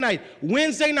night,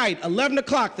 Wednesday night, 11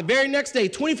 o'clock, the very next day,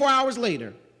 24 hours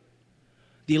later,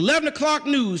 the 11 o'clock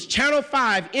news, Channel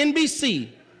 5, NBC,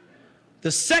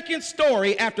 the second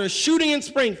story after a shooting in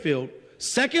Springfield,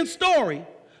 second story,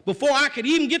 before I could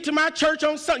even get to my church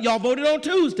on Sunday. Y'all voted on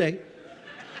Tuesday.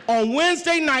 On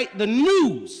Wednesday night, the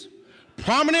news,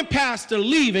 prominent pastor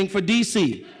leaving for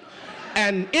D.C.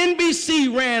 And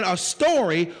NBC ran a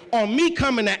story on me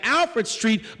coming to Alfred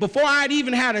Street before I'd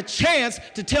even had a chance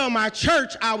to tell my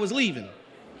church I was leaving.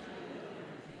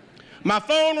 My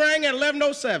phone rang at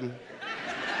 11:07.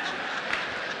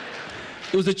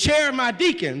 It was the chair of my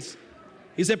deacons.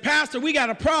 He said, "Pastor, we got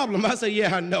a problem." I said,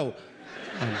 "Yeah, I know."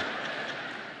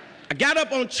 I got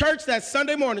up on church that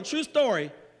Sunday morning, true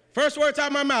story. First words out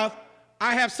of my mouth,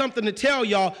 "I have something to tell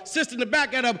y'all." Sister in the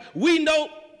back got up, "We know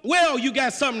well you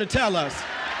got something to tell us."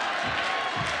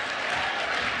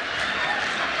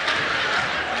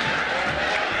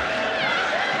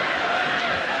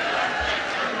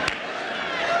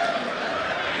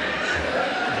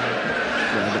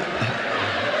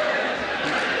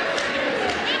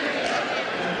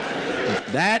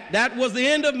 That was the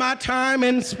end of my time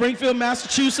in Springfield,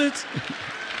 Massachusetts.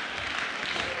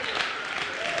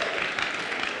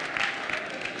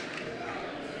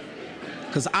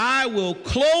 Because I will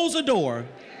close a door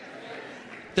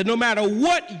that no matter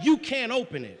what, you can't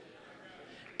open it.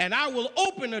 And I will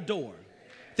open a door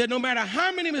that no matter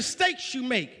how many mistakes you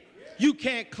make, you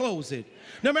can't close it.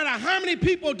 No matter how many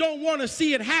people don't want to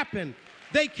see it happen,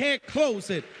 they can't close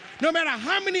it. No matter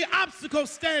how many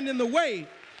obstacles stand in the way,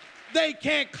 they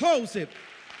can't close it.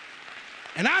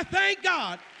 And I thank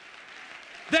God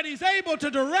that he's able to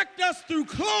direct us through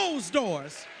closed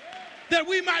doors, that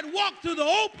we might walk through the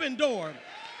open door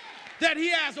that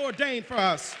he has ordained for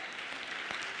us.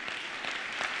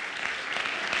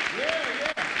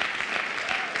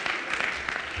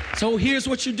 So here's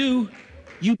what you do.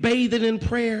 You bathe it in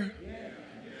prayer.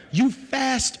 You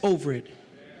fast over it.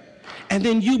 And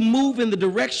then you move in the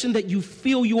direction that you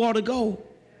feel you ought to go.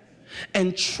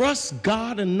 And trust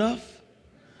God enough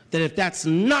that if that's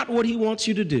not what he wants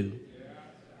you to do,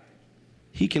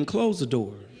 he can close the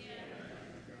door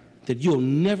that you'll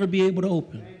never be able to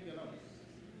open.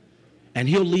 And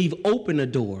he'll leave open a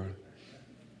door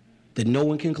that no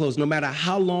one can close, no matter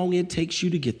how long it takes you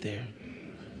to get there.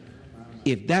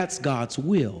 If that's God's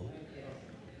will,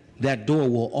 that door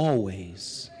will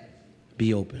always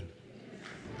be open.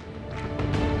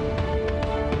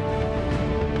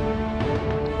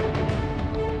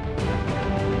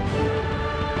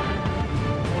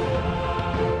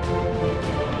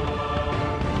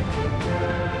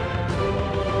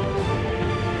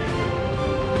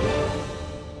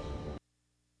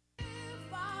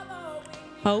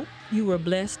 Hope you were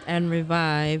blessed and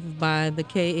revived by the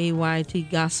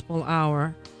KAYT Gospel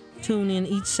Hour. Tune in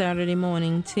each Saturday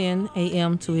morning, 10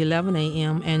 a.m. to 11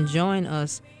 a.m., and join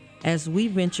us as we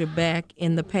venture back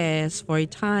in the past for a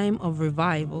time of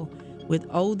revival with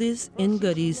oldies and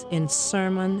goodies in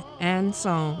sermon and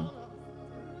song.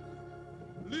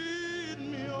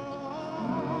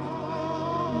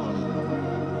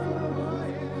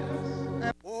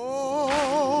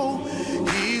 Oh,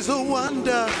 he's a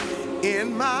wonder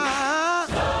in my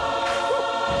soul.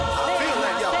 I feel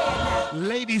that, y'all.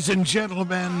 Ladies and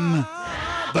gentlemen,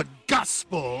 the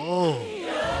gospel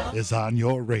is on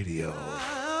your radio.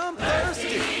 I'm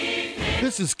thirsty.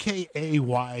 This is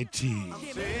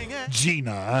KAYT,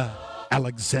 Gina,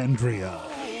 Alexandria,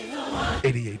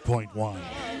 88.1.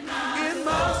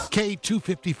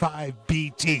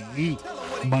 K255BT,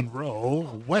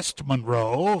 Monroe, West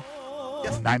Monroe,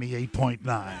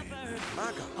 98.9.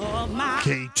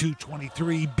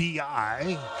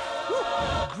 K223BI,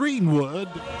 Greenwood,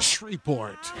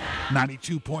 Shreveport,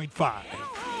 92.5.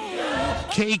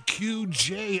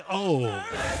 KQJO,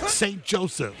 St.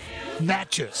 Joseph,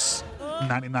 Natchez,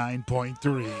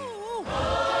 99.3.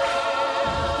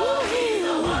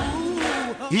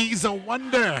 He's a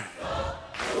wonder.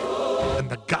 And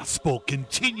the gospel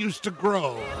continues to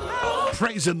grow.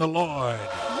 Praising the Lord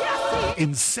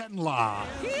in Senla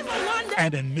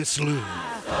and in Miss Lou.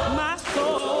 My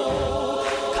soul.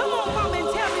 Come on, mom, and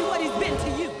tell me what he's been to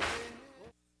you.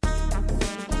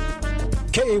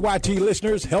 KAYT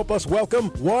listeners, help us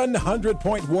welcome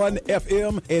 100.1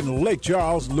 FM in Lake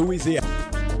Charles, Louisiana.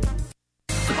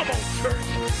 Come on, church.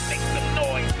 Make some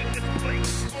noise in this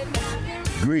place.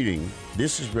 Greetings.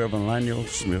 This is Reverend Lionel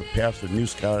Smith, pastor of New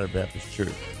Scholar Baptist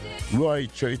Church. We are a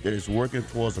church that is working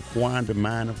towards acquiring the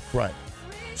mind of Christ.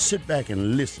 Sit back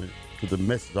and listen to the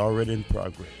message already in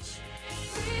progress.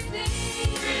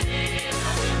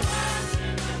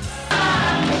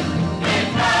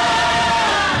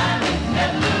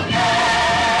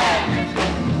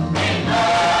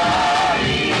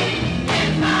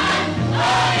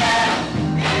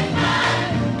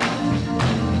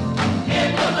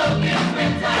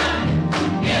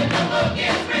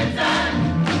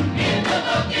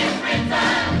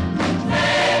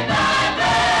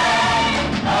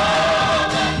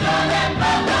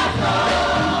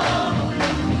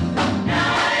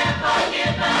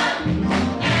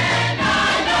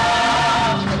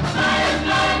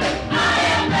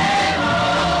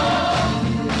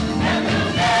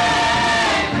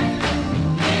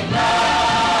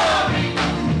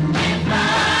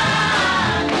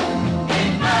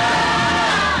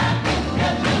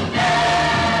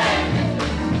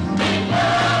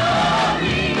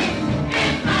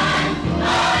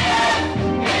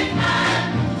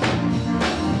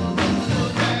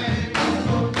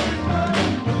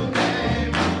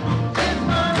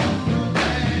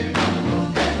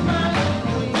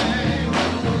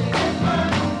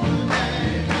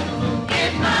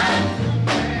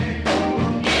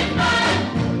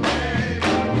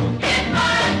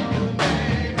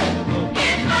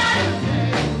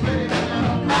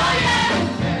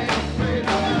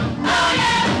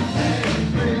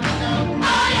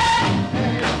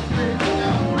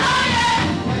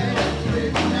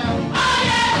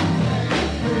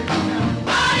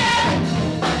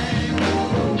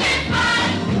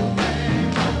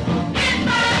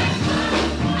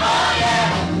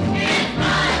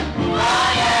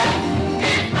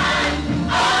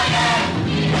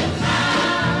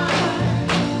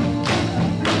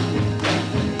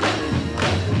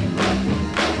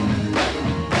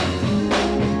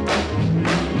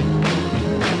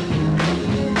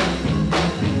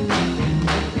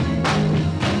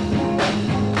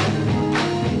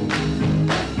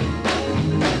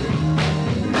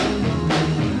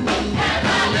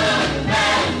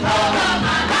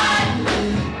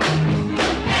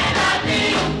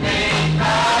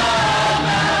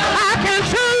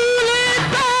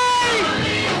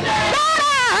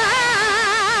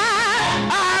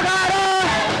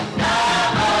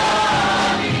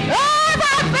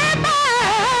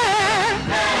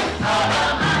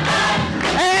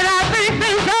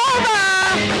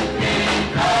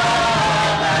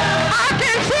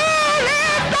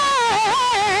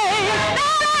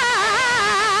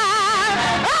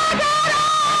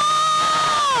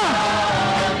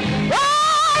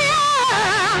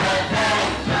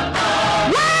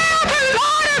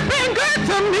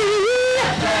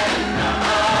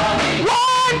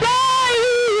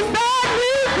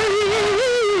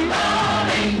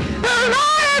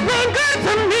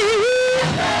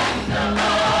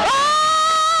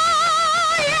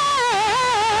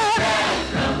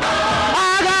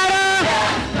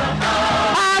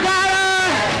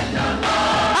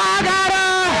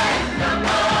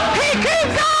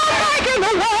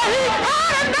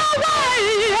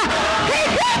 He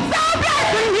keeps on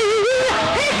blessing me.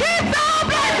 He keeps on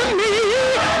blessing me.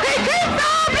 He keeps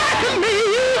on blessing me.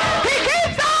 He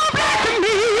keeps on blessing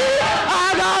me.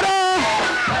 I got a.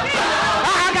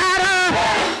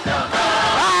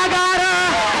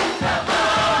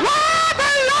 Well,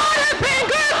 the Lord has been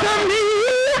good to me.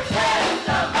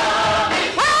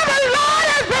 Well, the Lord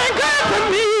has been good to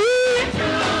me.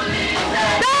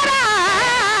 That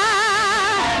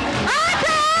I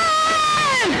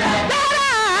can. That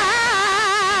I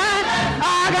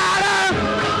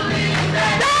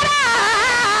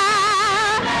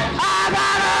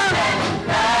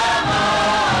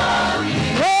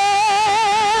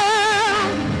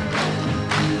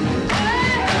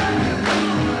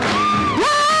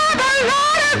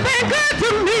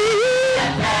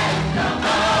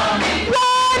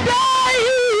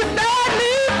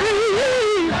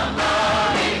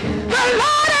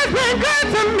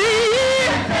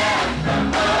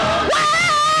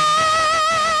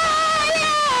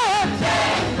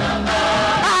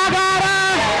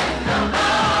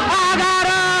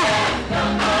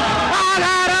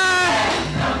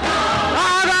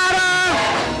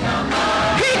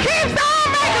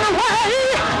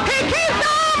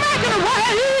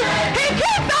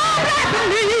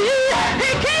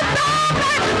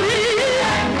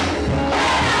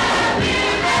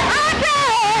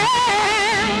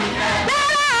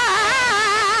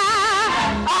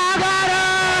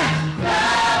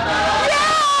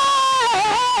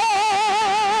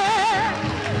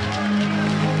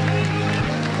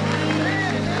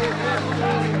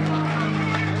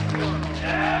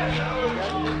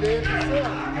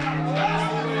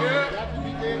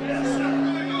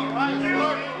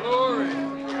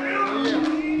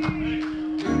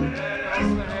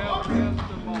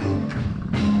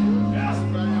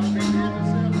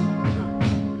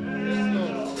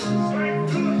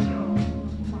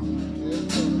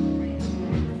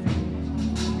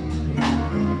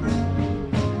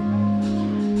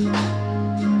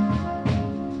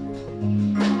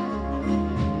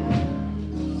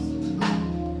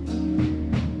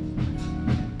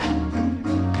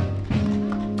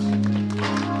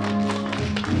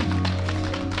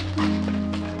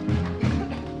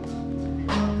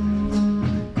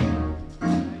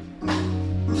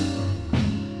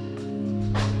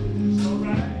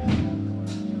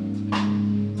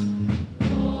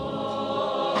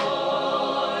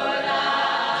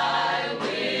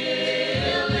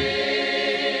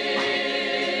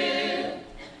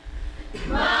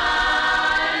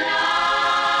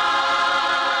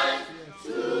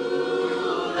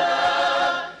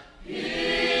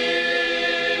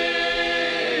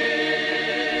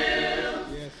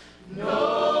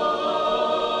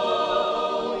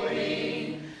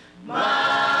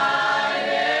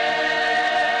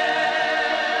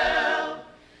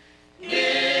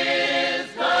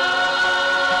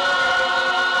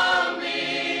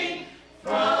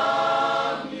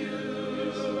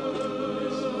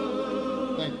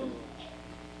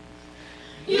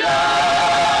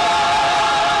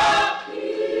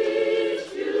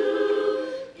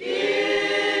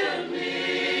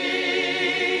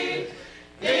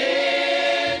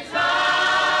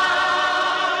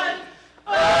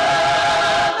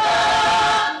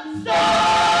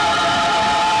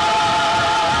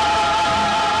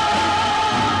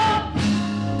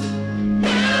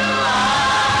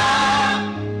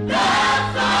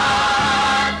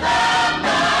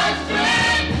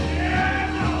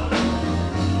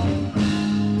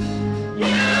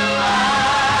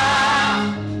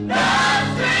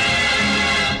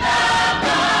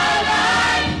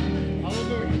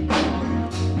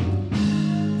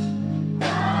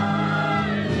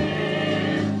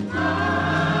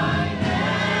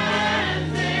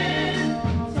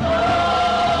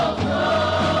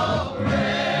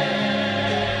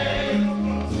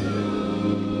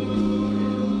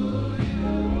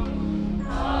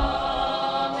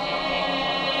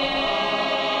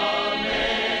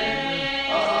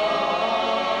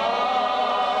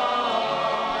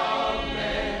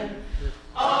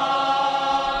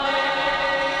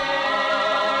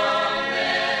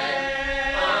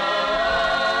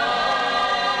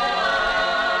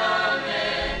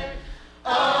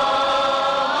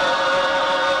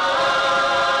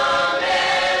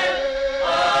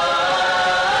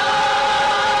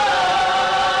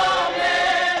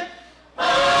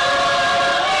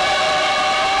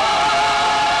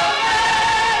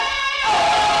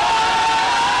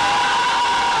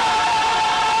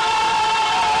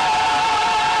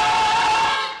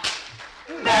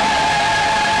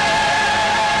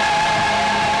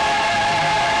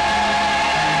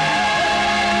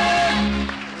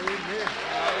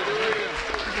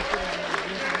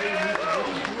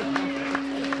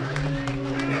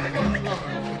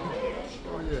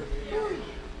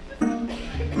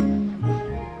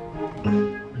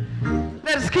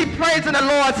praising the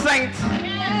Lord, saints.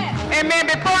 Amen.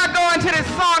 Before I go into this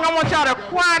song, I want y'all to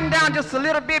quieten down just a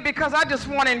little bit because I just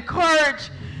want to encourage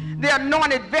the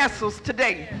anointed vessels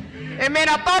today. Amen.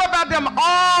 I thought about them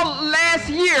all last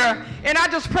year, and I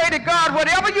just pray to God,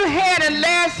 whatever you had in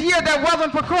last year that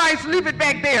wasn't for Christ, leave it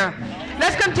back there.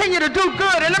 Let's continue to do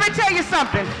good. And let me tell you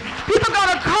something. People are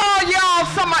going to call y'all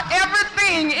some of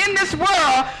everything in this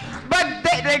world, but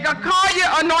they're going to call you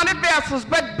anointed vessels,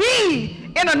 but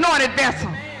be an anointed vessel.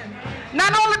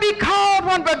 Not only be called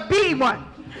one, but be one.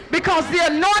 Because the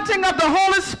anointing of the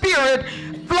Holy Spirit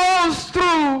flows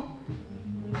through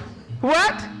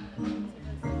what?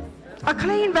 A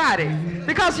clean body.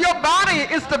 Because your body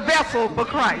is the vessel for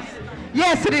Christ.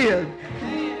 Yes, it is.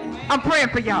 I'm praying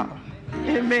for y'all.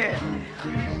 Amen.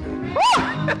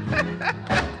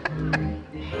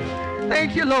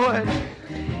 Thank you, Lord.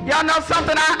 Y'all know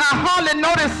something? I hardly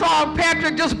know this song.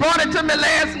 Patrick just brought it to me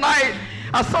last night.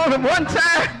 I saw it one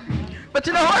time. But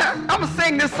you know what? I'm going to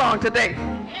sing this song today.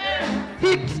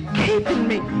 He's keeping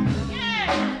me.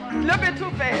 A little bit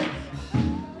too fast.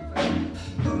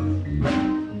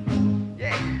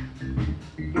 Yeah.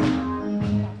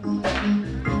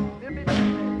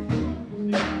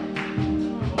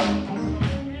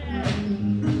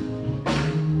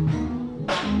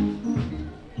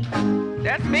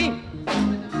 That's me.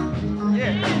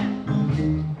 Yeah.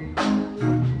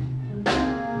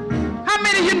 How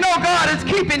many of you know God is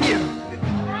keeping you?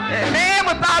 Man,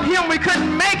 without him we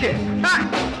couldn't make it.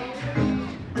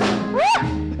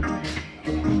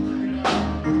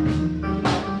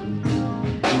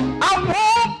 I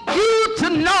want you to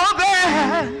know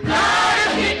that God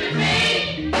is keeping me.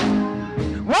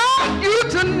 Want you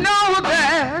to know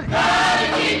that God is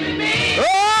keeping me.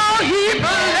 Oh, he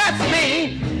blessed me.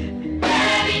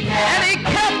 And he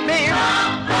kept me.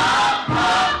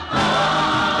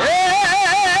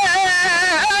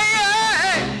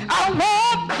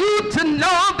 To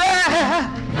know that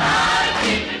God is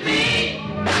keeping me.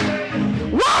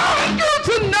 Want you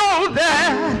to know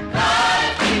that God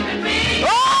is keeping me.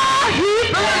 Oh, he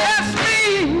blessed me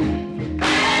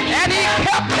and he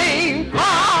kept me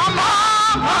from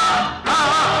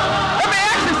Let me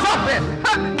ask you something.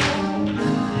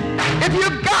 If you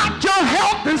got your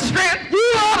health and strength, you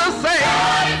ought to say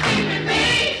God is keeping me.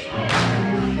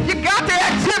 You got the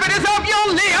activities of your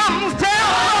limbs. Tell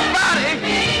somebody.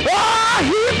 Oh,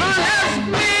 he blessed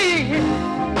me,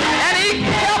 and he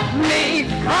kept me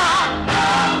from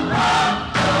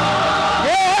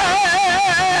yeah.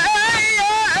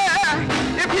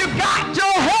 If you got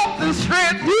your health and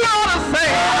strength, you ought to say,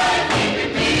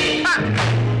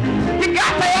 you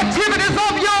got the activities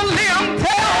of your limb.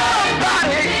 Tell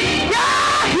somebody,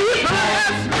 yeah, he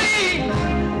blessed me,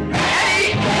 and he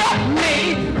kept me.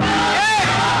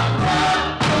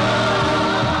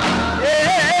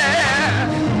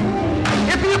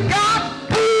 If you got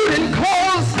food and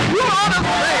clothes, you ought to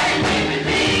say,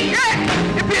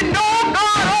 yeah. If you know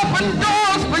God opened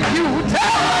doors for you,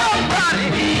 tell somebody,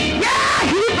 yeah,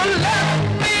 he blessed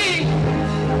me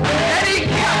and he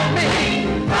kept me.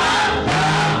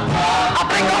 I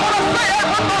think I want to say that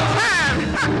one more time.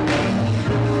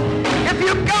 If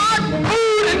you got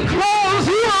food and clothes,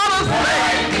 you ought to say,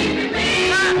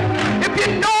 if you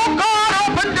know God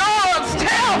opened doors,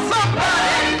 tell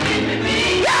somebody,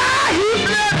 yeah, he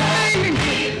blessed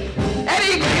me and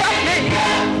he kept me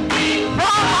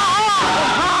from harm.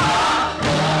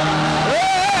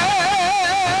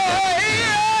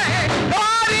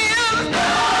 God is,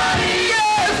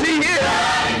 yes, he is.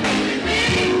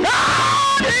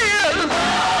 God is,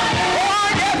 oh,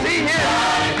 yes, he is.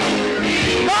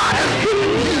 God is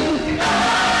keeping you.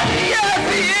 Yes,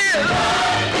 he is.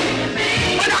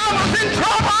 When I was in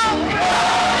trouble,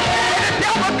 and the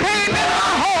devil came in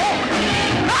my home,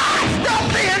 I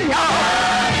stepped in, y'all.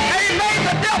 And he made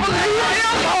the devil leave me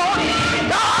alone.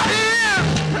 God is.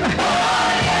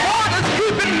 God is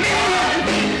keeping me.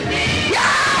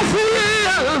 Yes, he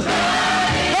is.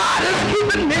 God is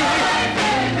keeping me.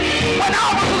 When I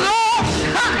was lost,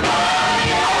 I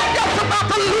was just about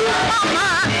to lose my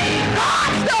mind. God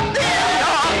stepped in,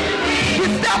 y'all. He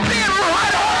stepped in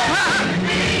right on time.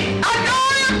 I know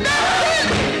you're not.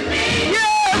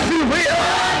 Yes, he will.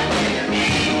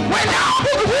 When I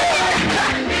was weak,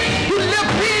 he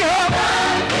lifted me up.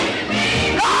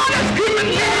 God is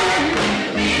keeping me.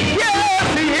 Yes,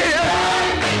 he is.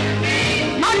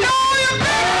 I know you're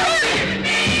not.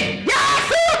 Yes,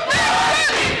 he's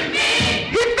fixing.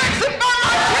 He fixed it for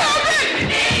my children.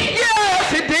 Yes,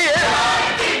 he did.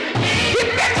 He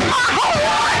fixed my whole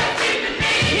life.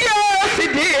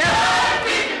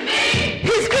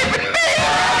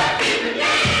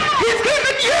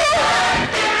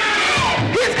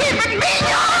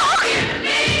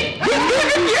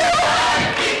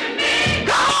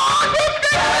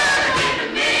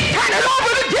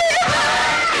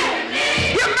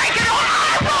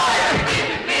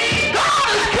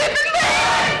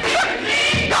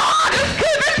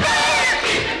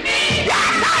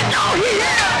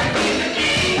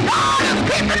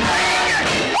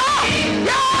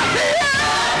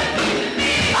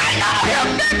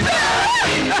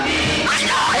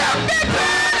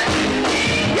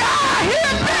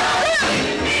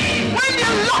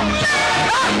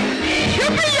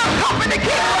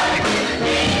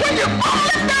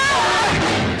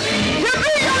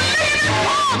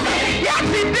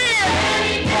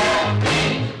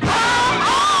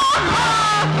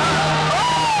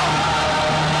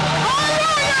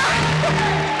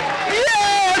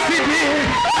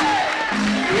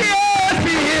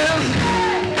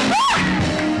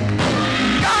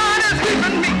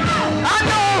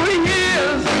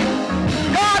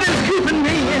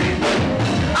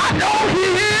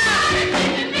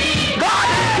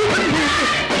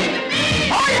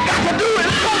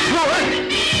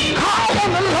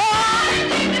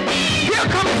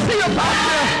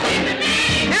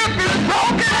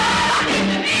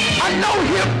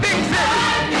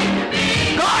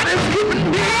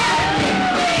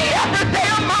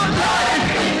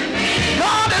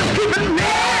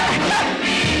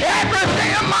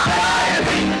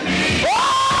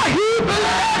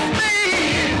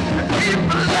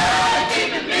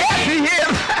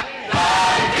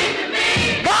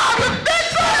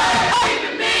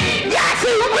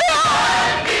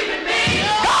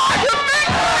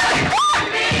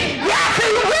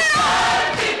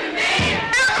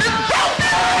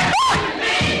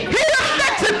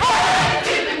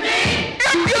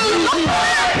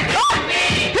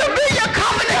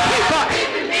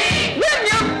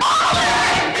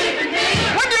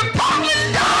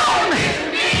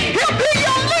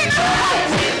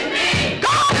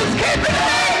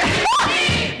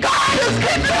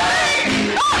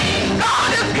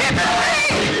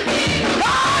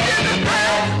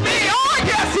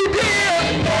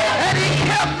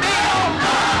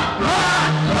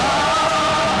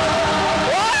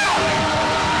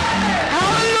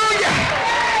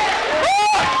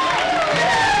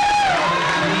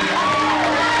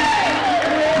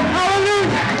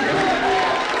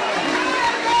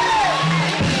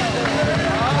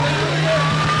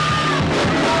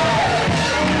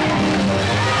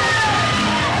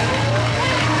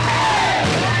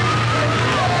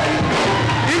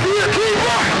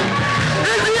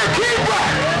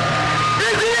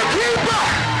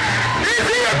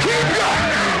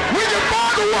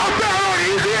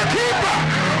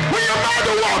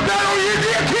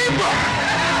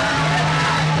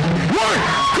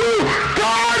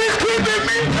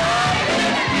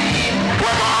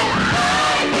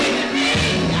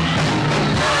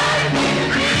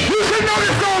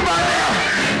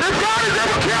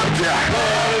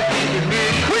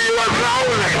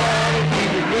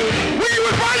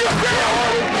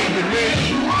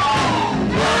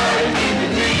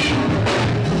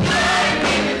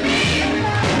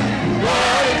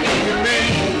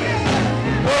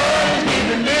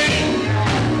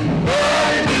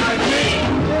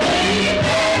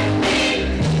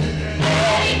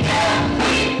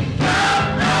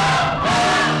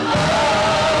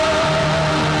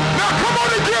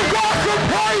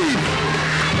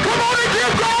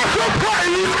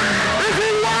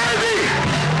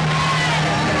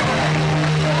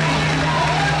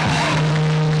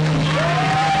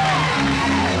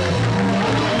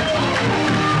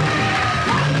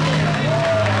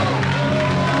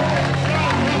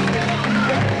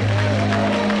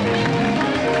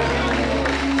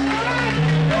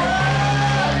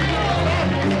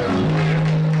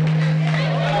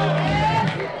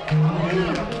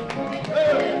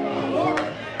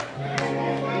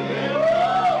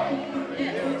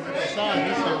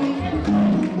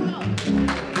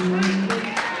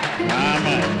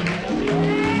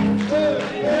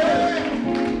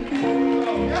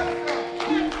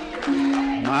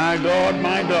 My God,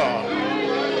 my God.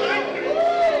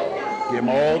 Give him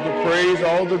all the praise,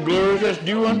 all the glory that's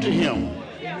due unto him.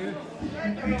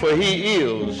 For he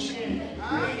is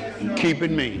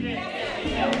keeping me.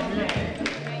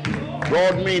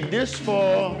 Brought me this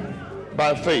far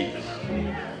by faith,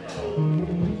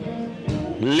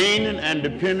 leaning and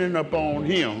depending upon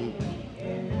him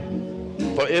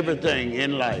for everything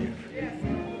in life.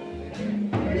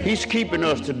 He's keeping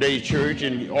us today, church,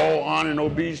 in all honor and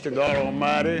obedience to God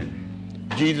Almighty,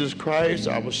 Jesus Christ,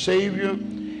 our Savior,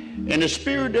 and the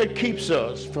Spirit that keeps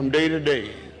us from day to day.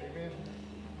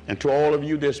 And to all of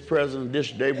you that's present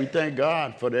this day, we thank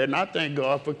God for that, and I thank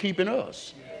God for keeping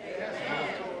us.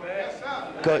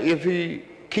 Because if he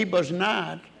keep us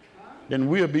not, then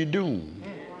we'll be doomed.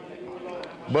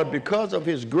 But because of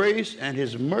his grace and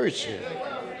his mercy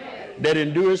that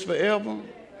endures forever,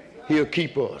 he'll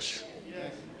keep us.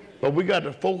 But we got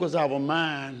to focus our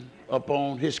mind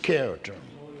upon his character.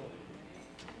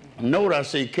 Note I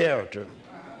say character.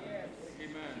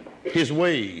 His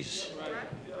ways,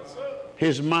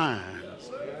 his mind,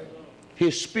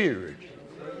 his spirit,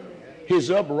 his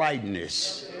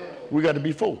uprightness. We got to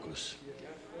be focused.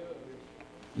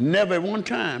 Never at one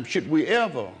time should we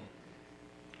ever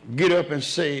get up and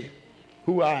say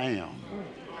who I am.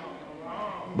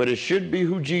 But it should be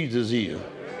who Jesus is.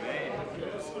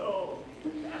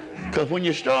 Because when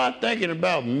you start thinking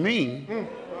about me,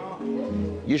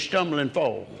 you stumble and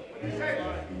fall.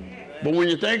 But when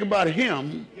you think about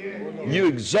him, you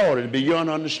exalted beyond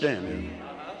understanding.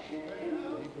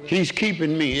 He's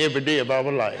keeping me every day of our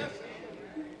life.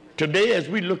 Today, as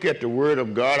we look at the Word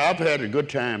of God, I've had a good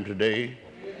time today.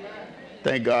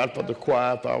 Thank God for the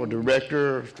choir, for our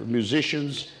director, for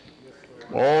musicians,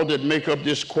 all that make up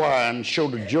this choir and show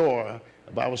the joy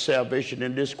of our salvation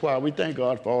in this choir. We thank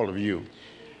God for all of you.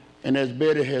 And as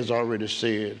Betty has already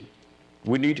said,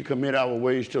 we need to commit our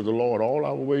ways to the Lord, all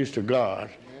our ways to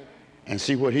God, and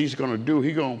see what he's going to do.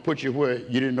 He's going to put you where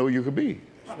you didn't know you could be.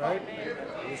 That's right.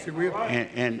 Yes, he will.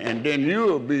 And then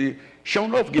you'll be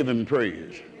shown up giving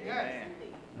praise.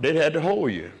 They had to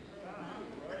hold you.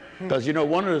 Because, you know,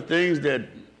 one of the things that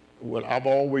I've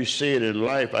always said in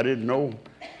life, I didn't know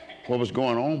what was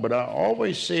going on, but I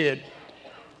always said,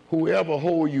 whoever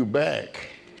hold you back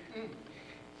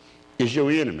is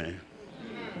your enemy.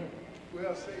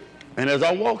 And as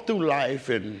I walk through life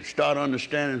and start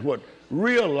understanding what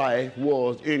real life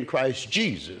was in Christ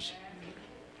Jesus,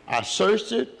 I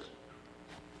searched it,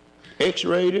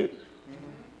 x-rayed it,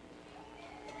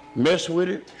 messed with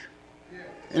it,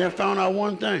 and I found out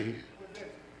one thing.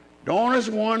 The only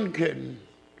one can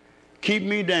keep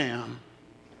me down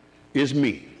is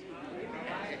me.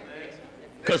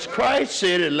 Because Christ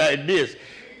said it like this: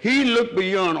 he looked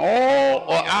beyond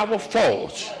all of our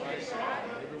faults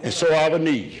and saw our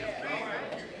need.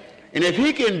 And if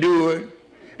he can do it,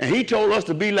 and he told us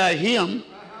to be like him,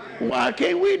 why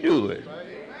can't we do it?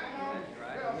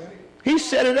 He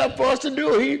set it up for us to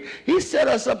do it. He set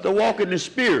us up to walk in the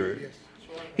Spirit.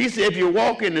 He said if you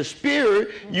walk in the Spirit,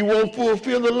 you won't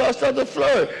fulfill the lust of the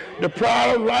flesh, the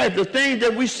pride of life, the things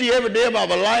that we see every day of our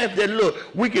life that,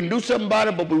 look, we can do something about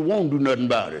it, but we won't do nothing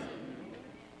about it.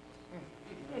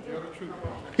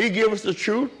 He gave us the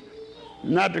truth,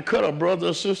 not to cut a brother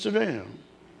or sister down,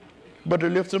 but to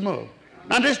lift them up.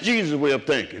 Now, this is Jesus' way of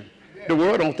thinking. The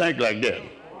world don't think like that.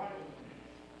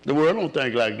 The world don't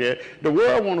think like that. The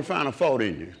world want to find a fault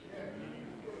in you.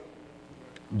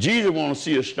 Jesus want to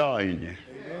see a star in you,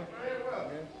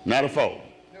 not a fault.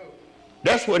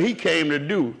 That's what he came to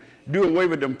do away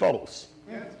with them faults,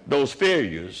 those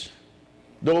failures,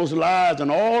 those lies, and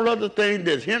all other things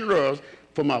that hinder us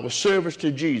from our service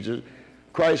to Jesus.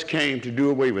 Christ came to do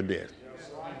away with that.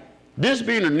 This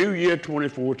being a new year,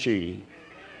 2014,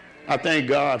 I thank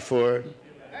God for it.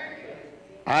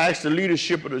 I ask the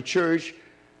leadership of the church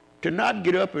to not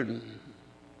get up and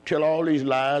tell all these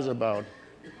lies about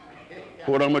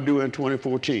what I'm going to do in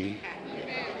 2014.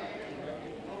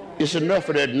 It's enough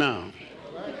of that now.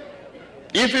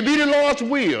 If it be the Lord's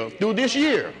will through this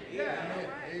year,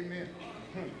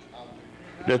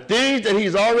 the things that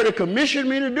he's already commissioned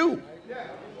me to do,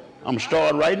 I'm going to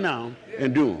start right now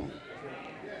and do them.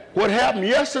 What happened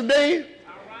yesterday,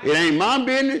 it ain't my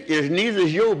business, it's neither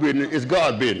is your business, it's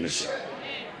God's business.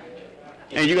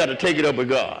 And you got to take it up with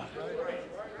God.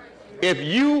 If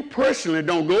you personally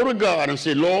don't go to God and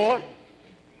say, Lord,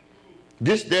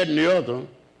 this, that, and the other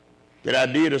that I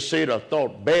did or said or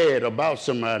thought bad about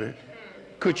somebody,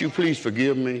 could you please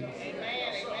forgive me?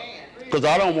 Because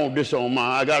I don't want this on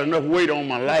I got enough weight on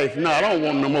my life. No, I don't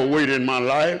want no more weight in my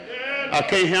life. I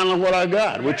can't handle what I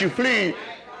got. Would you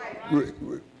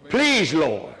please,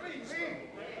 Lord,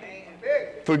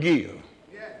 forgive.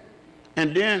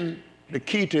 And then the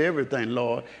key to everything,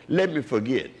 Lord, let me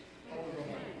forget.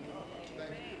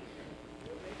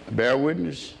 Bear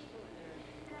witness.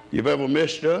 You've ever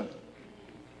messed up?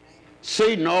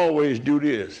 Satan always do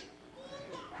this.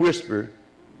 Whisper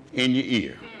in your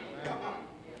ear.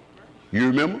 You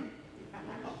remember?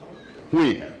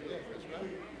 When?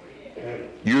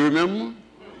 You remember?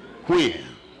 When?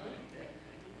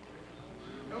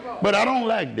 But I don't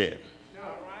like that.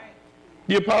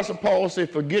 The Apostle Paul said,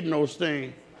 forgetting those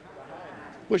things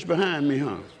which behind me,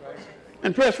 huh?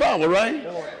 And press forward, right?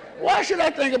 Why should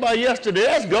I think about yesterday?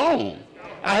 That's gone.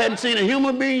 I hadn't seen a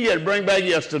human being yet bring back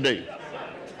yesterday.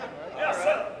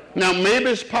 Now, maybe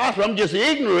it's possible I'm just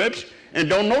ignorant and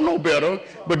don't know no better,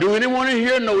 but do anyone in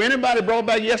here know anybody brought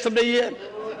back yesterday yet?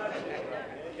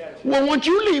 Well, won't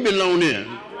you leave it alone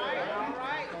then?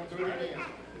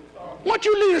 Won't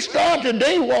you leave it start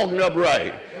today walking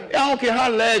upright? I don't care how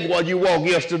lag was you walked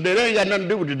yesterday. That ain't got nothing to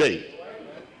do with today.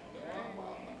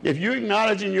 If you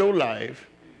acknowledge in your life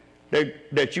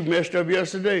that you messed up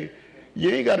yesterday, you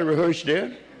ain't got to rehearse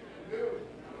that.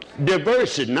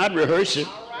 Diverse it, not rehearse it.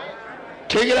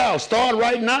 Take it out. Start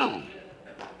right now.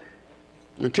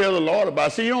 And tell the Lord about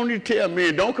it. See, you don't need to tell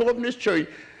me. Don't come up in this church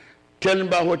telling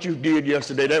about what you did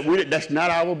yesterday. That's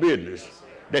not our business.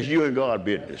 That's you and God's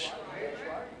business.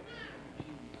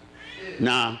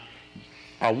 Now,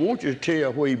 I want you to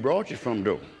tell where he brought you from,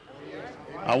 though.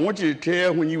 I want you to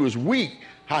tell when you was weak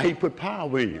how he put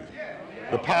power in you,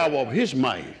 the power of his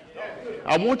might.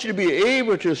 I want you to be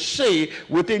able to say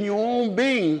within your own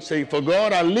being, say, for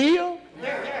God I live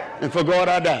and for God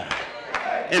I die.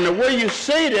 And the way you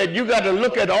say that, you got to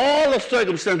look at all the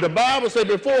circumstances. The Bible says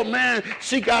before man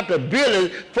seek out the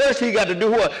billions, first he got to do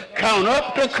what? Count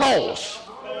up the cost.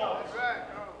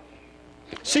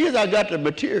 See, as I got the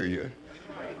material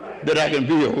that I can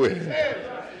build with.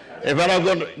 If I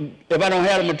don't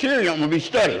have the material, I'm going to be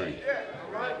stuttering.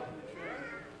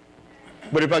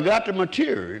 But if I got the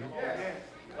material,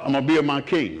 I'm going to build my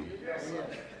kingdom.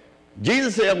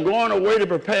 Jesus said, I'm going away to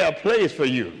prepare a place for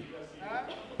you.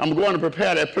 I'm going to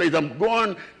prepare that place. I'm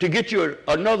going to get you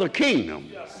another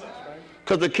kingdom.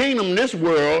 Because the kingdom in this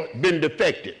world been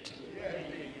defected.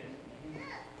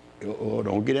 Oh,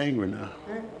 don't get angry now.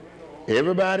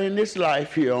 Everybody in this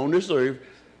life here on this earth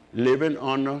living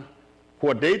under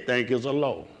what they think is a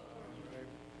law.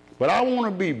 But I want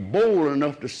to be bold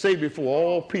enough to say before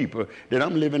all people that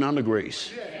I'm living under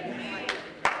grace.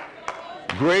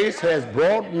 Grace has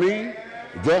brought me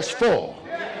thus far.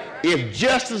 If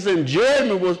justice and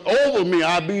judgment was over me,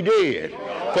 I'd be dead.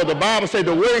 For the Bible says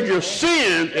the wage of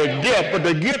sin is death, but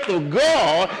the gift of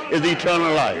God is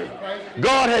eternal life.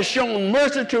 God has shown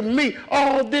mercy to me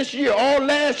all this year, all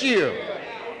last year.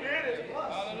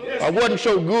 I wasn't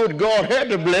so good, God had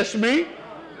to bless me,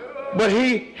 but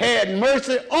he had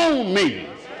mercy on me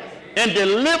and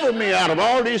delivered me out of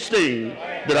all these things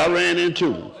that I ran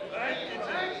into.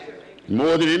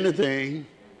 More than anything,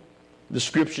 the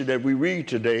scripture that we read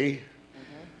today,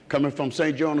 coming from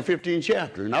St. John the 15th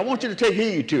chapter. And I want you to take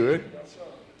heed to it.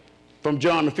 From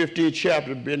John the 15th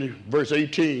chapter, verse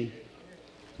 18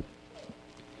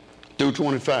 through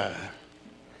 25.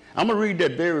 I'm going to read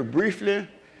that very briefly.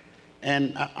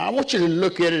 And I want you to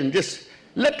look at it and just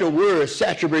let the word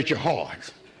saturate your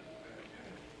heart.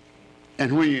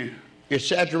 And when it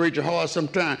saturates your heart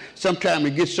sometimes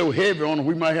it gets so heavy on it,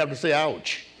 we might have to say,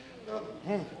 ouch.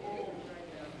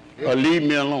 Or leave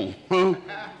me alone. Huh?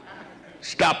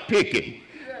 Stop picking.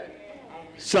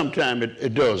 Sometimes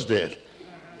it does that.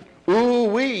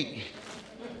 Ooh-wee.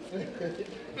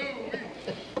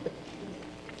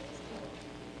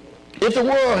 If the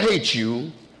world hates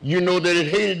you, you know that it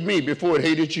hated me before it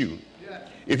hated you.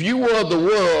 If you were of the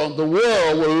world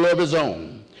will love his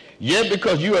own. Yet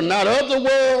because you are not of the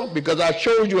world, because I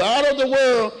chose you out of the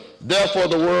world, therefore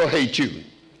the world hates you.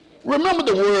 Remember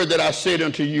the word that I said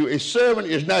unto you, a servant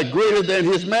is not greater than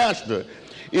his master.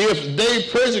 If they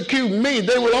persecute me,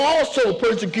 they will also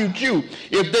persecute you.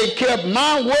 If they kept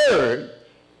my word,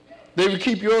 they will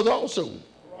keep yours also.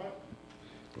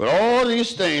 But all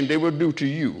these things they will do to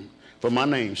you for my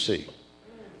name's sake,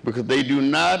 because they do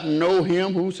not know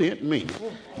him who sent me.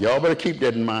 Y'all better keep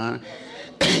that in mind.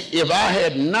 If I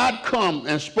had not come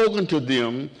and spoken to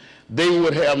them, they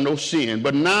would have no sin.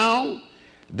 But now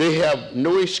they have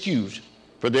no excuse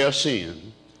for their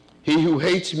sin. He who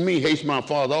hates me hates my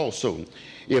Father also.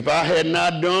 If I had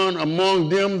not done among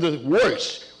them the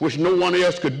works which no one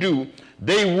else could do,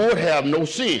 they would have no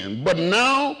sin. But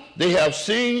now they have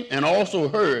seen and also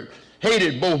heard,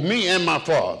 hated both me and my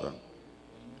Father.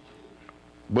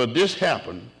 But this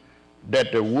happened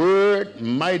that the word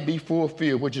might be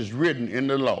fulfilled, which is written in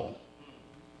the law.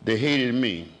 They hated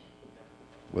me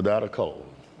without a cause.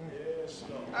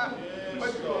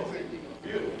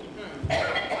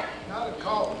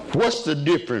 What's the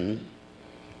difference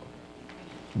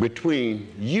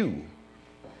between you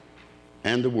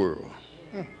and the world?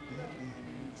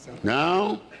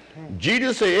 Now,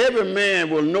 Jesus said, every man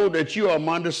will know that you are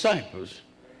my disciples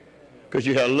because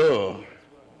you have love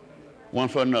one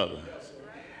for another.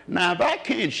 Now, if I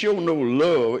can't show no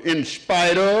love in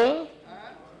spite of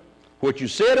what you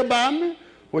said about me,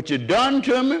 what you done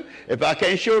to me, if I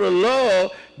can't show the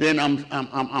love, then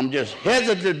I'm just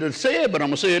hesitant to say it, but I'm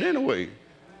going to say it anyway.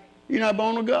 You're not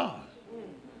born of God.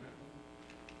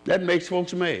 That makes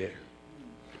folks mad.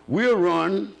 We'll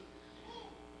run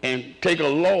and take a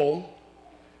law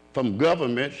from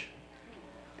government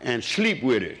and sleep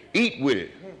with it, eat with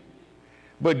it.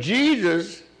 But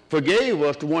Jesus forgave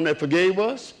us, the one that forgave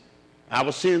us,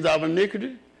 our sins, our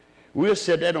iniquity. We'll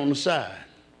set that on the side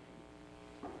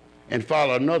and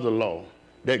follow another law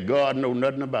that God knows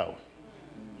nothing about,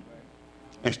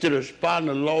 instead of following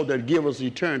the law that gives us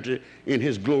eternity in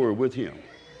his glory with him.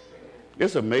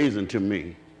 It's amazing to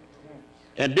me.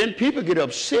 And then people get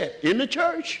upset in the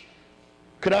church.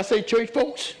 Could I say church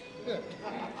folks?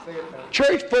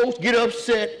 Church folks get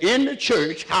upset in the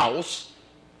church house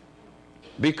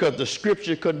because the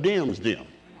scripture condemns them.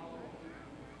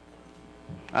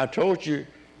 I told you,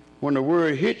 when the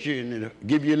word hits you and it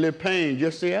give you a little pain,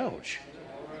 just say ouch.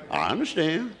 I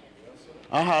understand.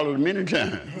 I hollered many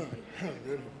times.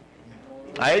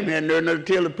 I ain't had nothing to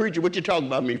tell the preacher, what you talking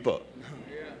about me for?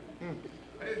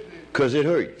 Because it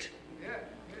hurts.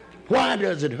 Why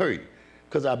does it hurt?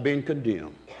 Because I've been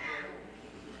condemned.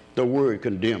 The word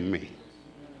condemned me.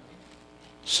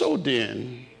 So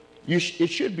then, it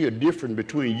should be a difference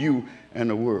between you and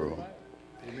the world.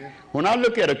 When I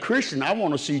look at a Christian, I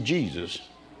want to see Jesus.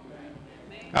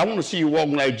 I want to see you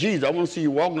walking like Jesus. I want to see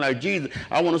you walking like Jesus.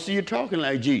 I want to see you talking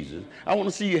like Jesus. I want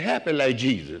to see you happy like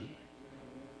Jesus.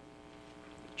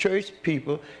 Church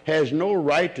people has no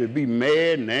right to be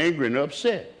mad and angry and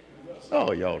upset.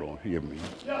 Oh, y'all don't hear me.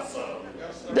 Yes, sir.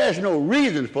 There's no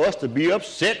reason for us to be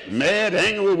upset, mad,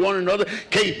 angry with one another,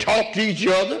 can't talk to each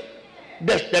other.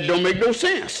 That don't make no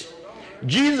sense.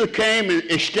 Jesus came and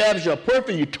established a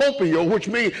perfect utopia, which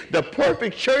means the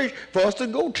perfect church for us to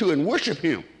go to and worship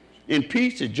him in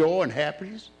peace and joy and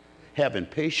happiness, having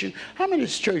patience. How many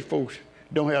church folks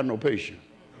don't have no patience?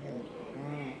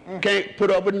 Can't put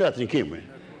up with nothing, can we?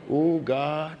 Oh,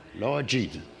 God, Lord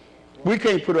Jesus. We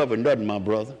can't put up with nothing, my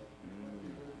brother.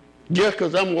 Just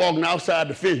because I'm walking outside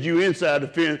the fence, you inside the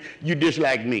fence, you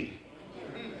dislike me.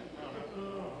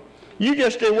 You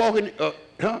just stay walking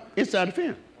inside the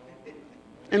fence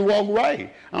and walk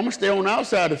right. I'm going to stay on the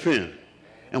outside the fence.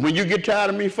 And when you get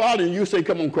tired of me following, you say,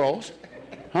 come on, cross.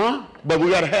 Huh? But we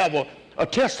got to have a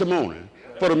testimony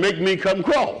for to make me come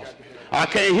cross. I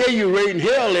can't hear you rating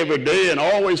hell every day and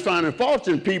always finding faults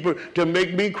in people to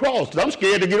make me cross. Because I'm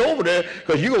scared to get over there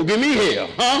because you're going to give me hell.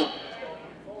 Huh?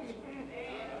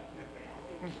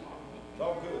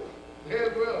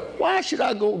 Why should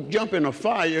I go jump in a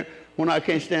fire when I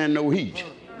can't stand no heat?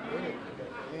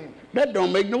 That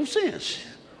don't make no sense.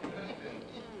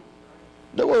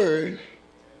 The word,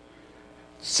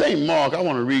 St. Mark, I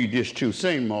want to read this too.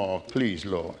 St. Mark, please,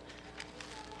 Lord.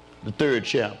 The 3rd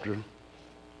chapter.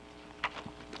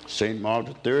 St. Mark,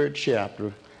 the 3rd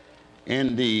chapter,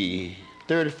 in the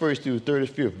 31st through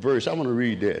 35th verse. I want to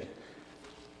read that.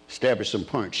 Establish some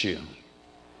points here.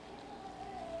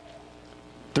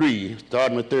 3,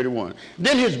 starting with 31.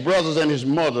 Then his brothers and his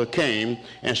mother came,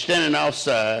 and standing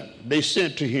outside, they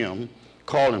sent to him,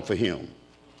 calling for him.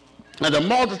 And the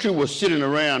multitude was sitting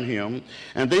around him,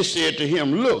 and they said to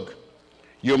him, look,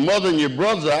 your mother and your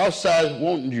brothers are outside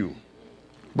wanting you.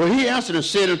 But he answered and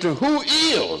said unto them, who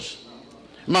is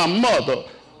my mother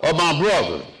or my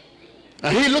brother?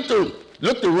 And he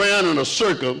looked around in a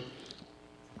circle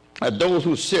at those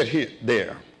who sat here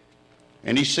there,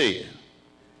 and he said,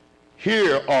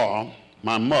 here are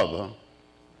my mother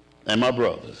and my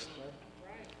brothers.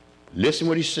 Listen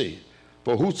what he said.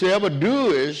 For whosoever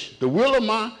does the will of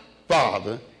my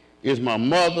Father is my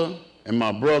mother and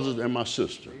my brothers and my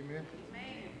sister. Amen.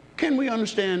 Can we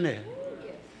understand that?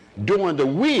 Doing the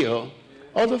will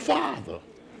of the Father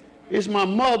is my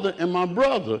mother and my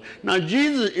brother. Now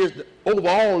Jesus is over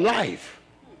all life.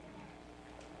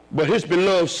 But his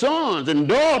beloved sons and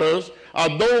daughters are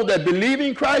those that believe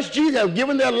in Christ Jesus, have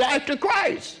given their life to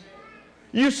Christ.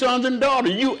 You sons and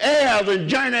daughters, you heirs and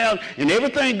joint heirs, and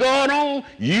everything God owns,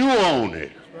 you own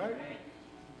it. Right.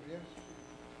 Yes.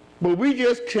 But we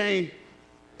just can't,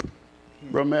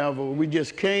 remember, we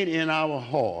just can't in our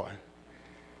heart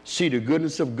see the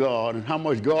goodness of God and how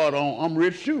much God owns. I'm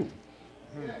rich too.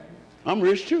 I'm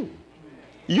rich too.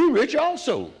 You rich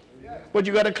also. But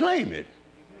you got to claim it.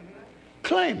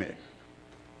 Claim it.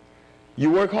 You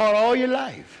work hard all your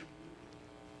life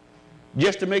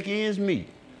just to make ends meet.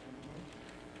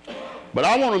 But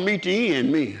I want to meet the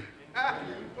end, me.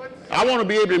 I want to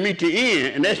be able to meet the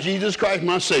end, and that's Jesus Christ,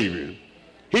 my Savior.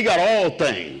 He got all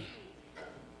things.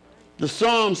 The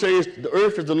Psalm says the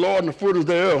earth is the Lord and the fullness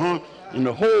thereof, huh? And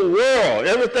the whole world,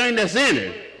 everything that's in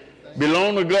it,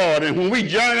 belong to God. And when we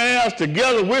join ours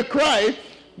together with Christ,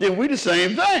 then we the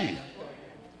same thing.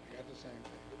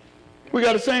 We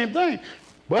got the same thing.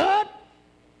 But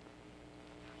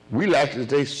we like to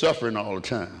stay suffering all the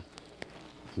time.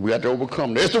 We have to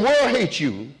overcome that. If the world hates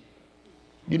you,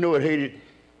 you know it hated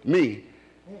me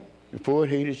before it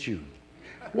hated you.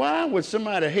 Why would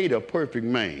somebody hate a perfect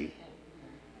man?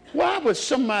 Why would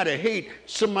somebody hate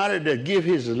somebody that give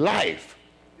his life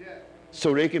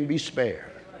so they can be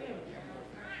spared?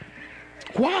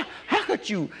 Why? How could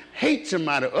you hate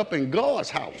somebody up in God's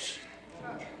house?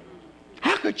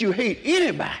 How could you hate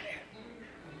anybody?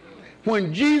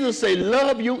 When Jesus said,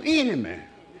 love your enemy,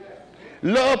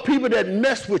 love people that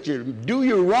mess with you, do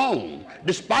you wrong,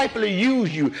 despitefully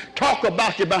use you, talk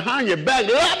about you behind your back,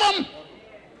 love them.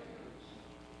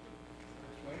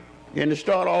 And to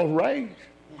start off right,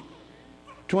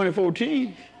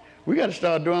 2014, we got to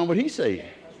start doing what he said.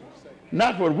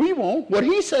 Not what we want, what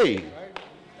he said.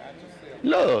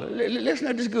 Lord, listen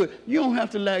to this good. You don't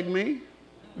have to like me.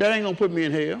 That ain't going to put me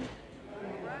in hell.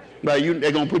 But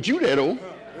they're going to put you there, though.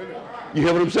 You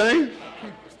hear what I'm saying?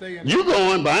 You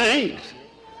going, but I ain't.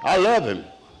 I love him.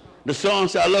 The song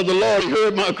said, I love the Lord, he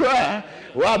heard my cry.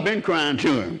 Well, I've been crying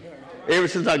to him ever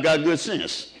since I got good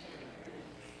sense.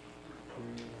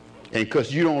 And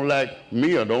because you don't like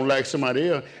me or don't like somebody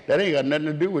else, that ain't got nothing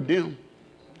to do with them.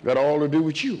 Got all to do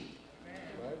with you.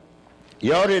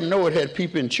 Y'all didn't know it had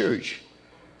people in church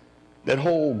that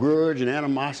hold grudge and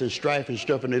animosity and strife and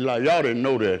stuff in their life. Y'all didn't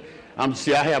know that. I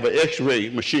have an x-ray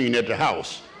machine at the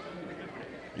house.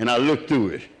 And I look through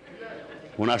it.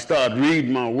 When I started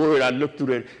reading my word, I looked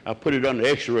through it, I put it under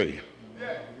x-ray.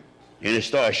 And it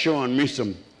started showing me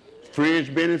some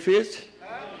fringe benefits.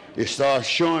 It starts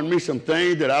showing me some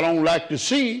things that I don't like to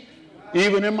see,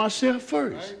 even in myself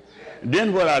first. And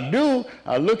then what I do,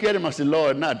 I look at him, I say,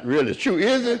 Lord, not really true,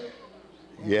 is it?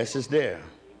 Yes, it's there.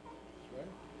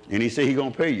 And he said he's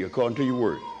going to pay you according to your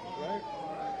work.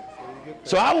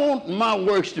 So I want my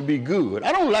works to be good.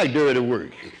 I don't like dirty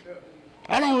work.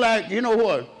 I don't like, you know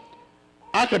what?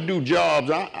 I could do jobs,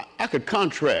 I could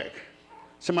contract.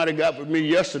 Somebody got with me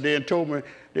yesterday and told me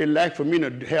they'd like for me to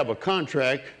have a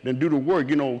contract than do the work,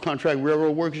 you know, contract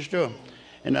railroad work and stuff.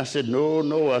 And I said,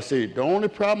 no. I said, the only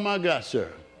problem I got, sir,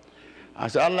 I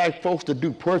said, I like folks to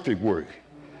do perfect work.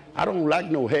 I don't like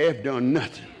no half-done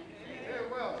nothing.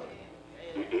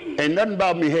 Ain't nothing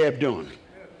about me half-done.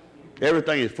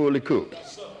 Everything is fully cooked.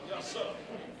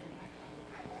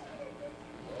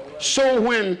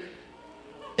 So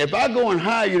if I go and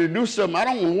hire you to do something, I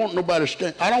don't want nobody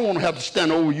I don't want to have to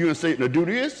stand over you and say, now do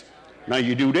this, now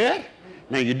you do that,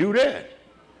 now you do that.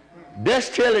 That's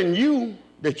telling you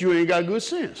that you ain't got good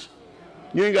sense.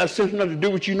 You ain't got sense enough to do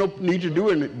what you need to do,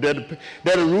 and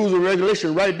that are rules and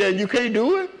regulations right there, and you can't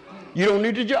do it, you don't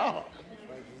need the job.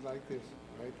 Like this,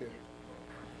 right there.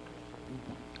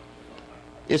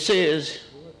 It says,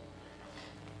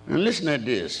 and listen at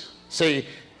this, say,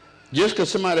 just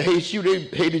because somebody hates you, they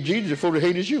hated Jesus before they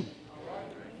hated you.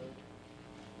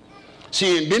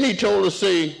 See, and then he told us,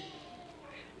 say,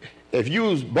 if you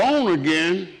was born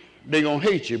again, they're going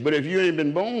to hate you. But if you ain't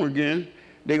been born again,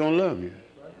 they're going to love you.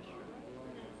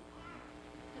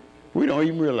 We don't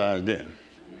even realize that.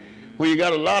 When you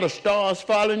got a lot of stars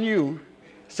following you,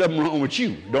 something wrong with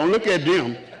you. Don't look at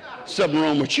them, something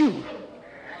wrong with you.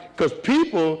 Because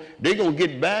people, they're going to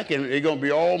get back and they're going to be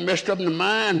all messed up in the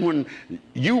mind when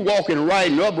you walking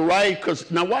right and upright. Because,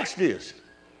 now watch this.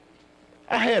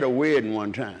 I had a wedding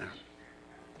one time.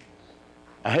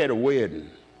 I had a wedding.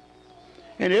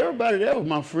 And everybody there was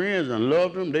my friends and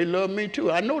loved them. They loved me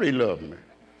too. I know they loved me.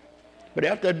 But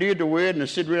after I did the wedding and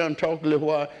sit around and talk a little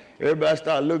while, everybody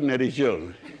started looking at each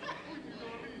other.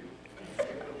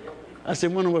 I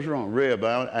said, wonder what's wrong? Reb,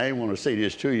 I ain't want to say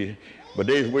this to you, but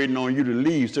they was waiting on you to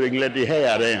leave so they can let their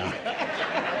hair down.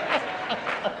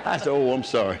 I said, oh, I'm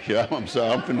sorry. Yeah, I'm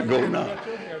sorry. I'm finna go now.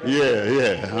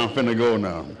 Yeah, I'm finna go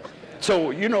now. So,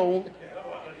 you know,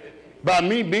 by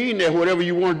me being there, whatever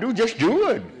you want to do, just do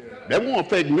it. That won't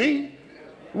affect me.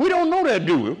 We don't know that,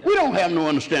 do we? We don't have no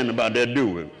understanding about that, do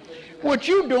we? What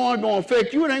you doing going to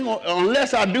affect you. It ain't gonna,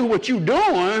 unless I do what you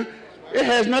doing, it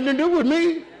has nothing to do with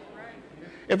me.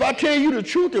 If I tell you the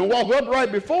truth and walk up right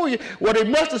before you, well, they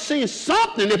must have seen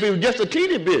something if it was just a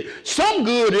teeny bit. Some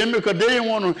good in me because they didn't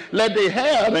want to let their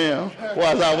hair down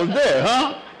while I was there,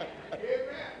 huh?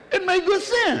 It made good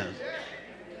sense.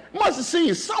 Must have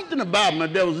seen something about me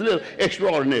that was a little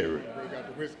extraordinary.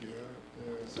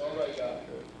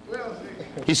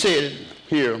 He said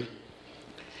here,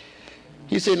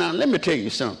 he said, now let me tell you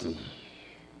something.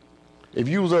 If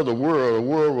you was of the world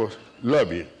will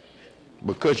love you.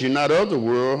 Because you're not of the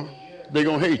world, they're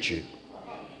going to hate you.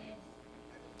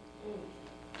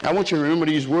 I want you to remember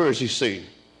these words he said,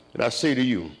 that I say to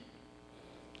you.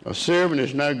 A servant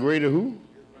is not greater who?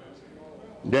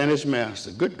 Than his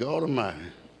master. Good God Almighty.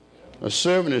 A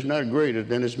servant is not greater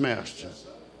than his master.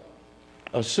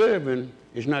 A servant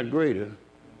is not greater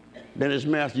than his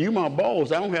master. You my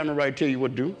boss, I don't have no right to tell you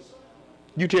what to do.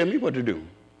 You tell me what to do.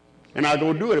 And I'll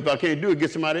go do it. If I can't do it,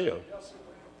 get somebody else.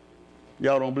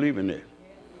 Y'all don't believe in that.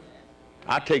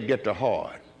 I take that to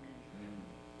heart.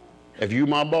 If you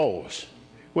my boss,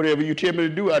 whatever you tell me to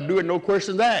do, I do it, no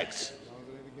questions asked.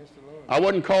 I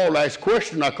wasn't called to ask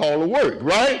questions, I called to work,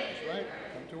 right?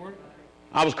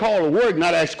 I was called to work,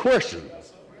 not ask questions.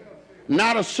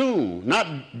 Not assume, not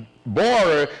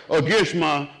borrow against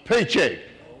my paycheck.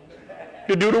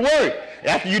 To do the work.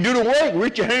 After you do the work,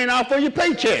 reach your hand out for your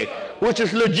paycheck, which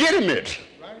is legitimate.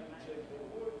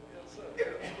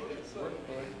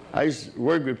 I used to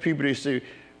work with people, they say,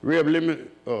 Reb, let me,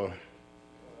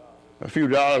 a few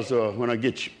dollars when I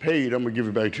get paid, I'm going to give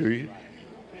it back to you.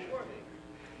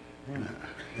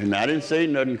 And I didn't say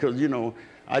nothing because, you know,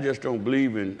 I just don't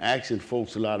believe in asking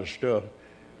folks a lot of stuff.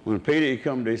 When the payday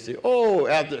comes, they say, oh,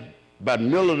 after about the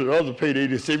middle of the other payday,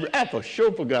 they say, I for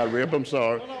sure forgot, Reb, I'm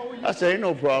sorry. I say, ain't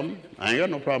no problem. I ain't got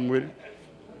no problem with it.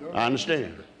 I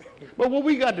understand. But what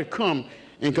we got to come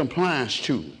in compliance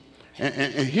to,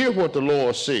 and hear what the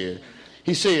Lord said.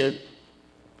 He said,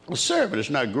 a servant is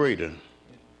not greater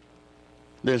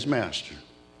than his master.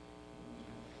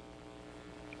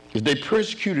 If they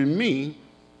persecuted me,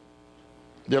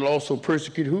 they'll also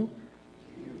persecute who?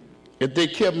 If they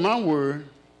kept my word,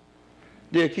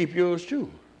 they'll keep yours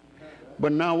too.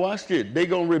 But now watch this. They're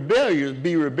going to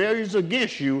be rebellious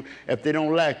against you if they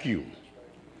don't like you.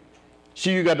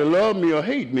 See, you got to love me or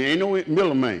hate me. Ain't no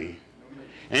middleman.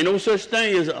 Ain't no such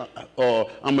thing as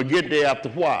I'm going to get there after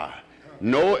a while.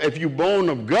 No, if you're born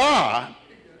of God,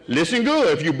 listen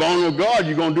good. If you're born of God,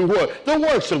 you're going to do what? The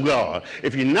works of God.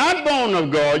 If you're not born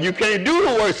of God, you can't do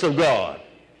the works of God.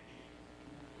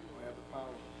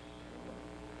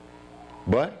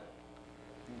 But,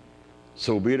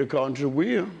 so be it according to the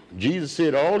will. Jesus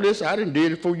said, all this I done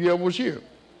did it before you ever was here.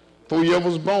 Before you ever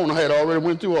was born, I had already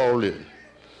went through all this.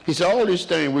 He said, all these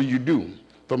things will you do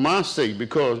for my sake,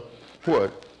 because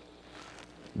what?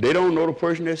 They don't know the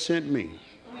person that sent me.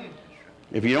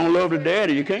 If you don't love the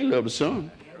daddy, you can't love the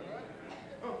son.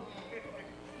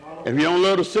 If you don't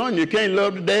love the son, you can't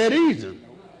love the dad either.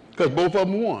 Because both of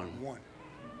them won.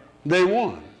 They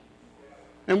won.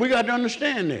 And we got to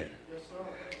understand that.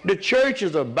 The church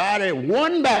is a body,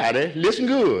 one body, listen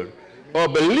good,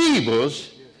 of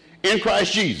believers in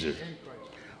Christ Jesus.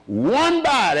 One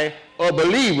body of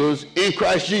believers in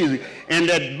Christ Jesus. And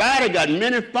that body got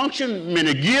many functions,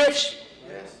 many gifts,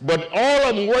 but all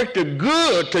of them work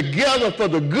together for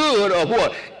the good of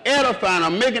what? Edifying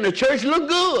or making the church look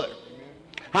good.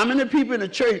 How many people in the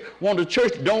church want the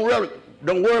church, don't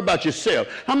worry about yourself.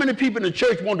 How many people in the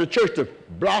church want the church to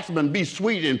blossom and be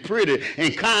sweet and pretty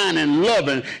and kind and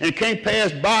loving and can't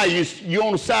pass by you? You're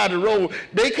on the side of the road.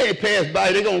 They can't pass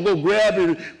by. They're going to go grab you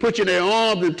and put you in their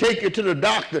arms and take you to the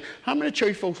doctor. How many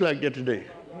church folks like that today?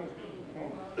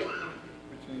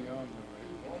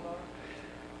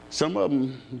 Some of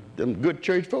them good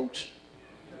church folks,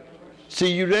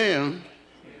 see you down,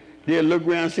 they'll look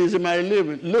around and see somebody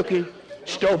looking,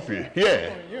 stop you.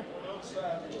 Yeah.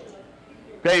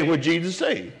 That ain't what Jesus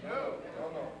said.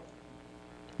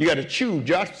 You got to choose.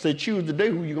 Joshua said, choose today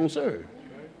who you're going to serve.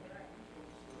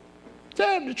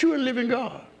 Serve the true and living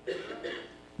God.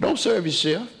 Don't serve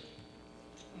yourself.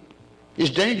 It's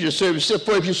dangerous to serve yourself.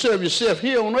 For if you serve yourself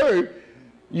here on earth,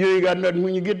 you ain't got nothing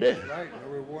when you get there. Right, no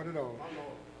reward at all.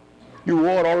 You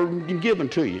reward all been given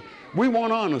to you. We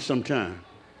want honor sometimes.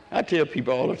 I tell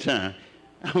people all the time,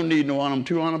 I don't need no honor. I'm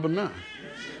too honorable now.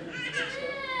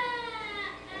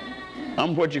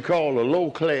 I'm what you call a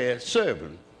low-class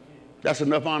servant. That's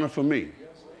enough honor for me.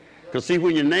 Because see,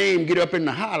 when your name get up in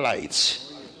the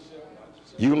highlights,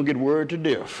 you're going to get word to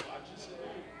death.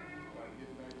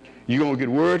 You're going to get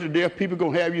word to death. People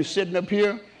going to have you sitting up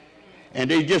here, and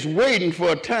they just waiting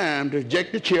for a time to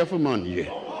eject the chair from under you.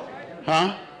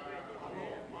 Huh?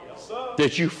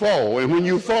 that you fall. And when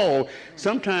you fall,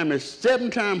 sometimes it's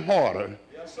 7 times harder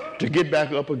to get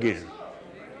back up again.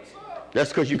 That's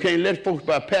because you can't let folks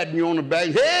by patting you on the back,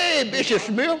 hey, Bishop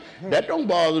Smith, that don't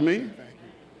bother me.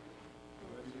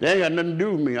 That ain't got nothing to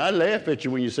do with me. I laugh at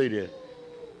you when you say that.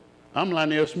 I'm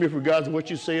Lionel Smith regardless of what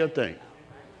you say or think.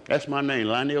 That's my name,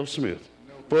 Lionel Smith.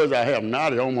 First, I have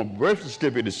not on my birth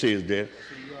certificate that says that.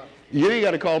 You ain't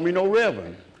got to call me no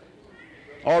reverend.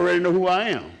 I already know who I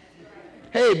am.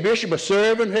 Hey, Bishop, a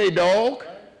servant. Hey, dog.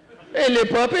 Hey,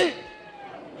 little puppy.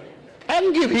 I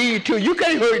can give heed to you. You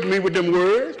can't hurt me with them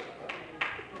words.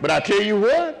 But I tell you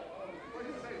what,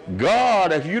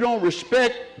 God, if you don't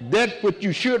respect that what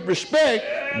you should respect,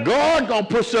 God gonna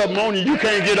put something on you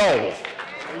can't get off.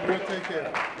 He'll take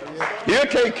care. He'll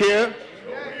take care.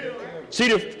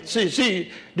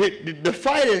 See, the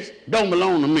fight don't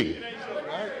belong to me.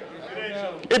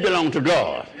 It belongs to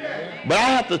God. But I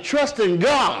have to trust in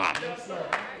God.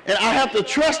 And I have to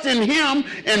trust in him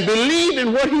and believe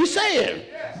in what he said.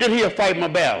 Then he'll fight my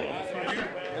battle.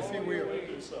 Yes, he will.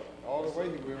 All the way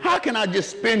he will. How can I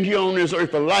just spend here on this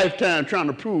earth a lifetime trying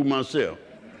to prove myself?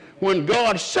 When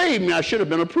God saved me, I should have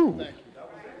been approved.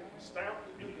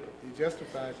 He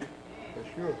justifies you,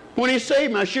 for sure. When he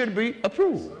saved me, I should be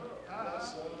approved.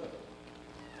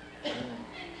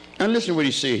 And listen to what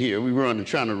he said here.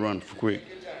 Trying to run for quick.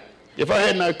 If I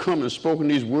had not come and spoken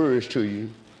these words to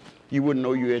you, you wouldn't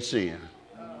know you had sinned.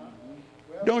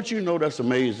 Don't you know that's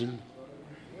amazing?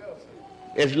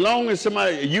 As long as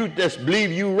somebody, you just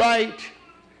believe you right,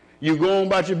 you go on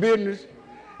about your business,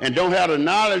 and don't have the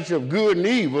knowledge of good and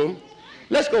evil,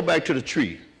 let's go back to the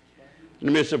tree in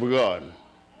the midst of a garden.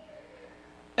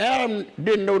 Adam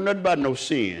didn't know nothing about no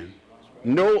sin,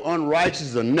 no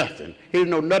unrighteousness or nothing. He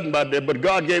didn't know nothing about that, but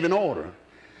God gave an order.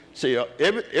 See,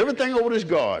 everything over this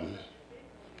garden,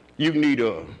 you can eat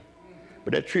of.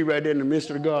 But that tree right there in the midst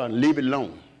of the garden, leave it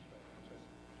alone.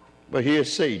 But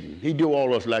here's Satan. He do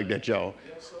all us like that, y'all.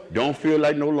 Don't feel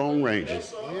like no Lone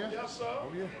Rangers.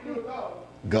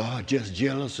 God just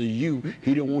jealous of you.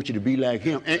 He don't want you to be like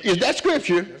him. And is that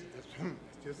scripture?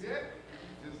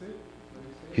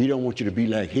 He don't want you to be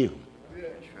like him.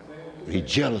 He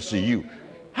jealous of you.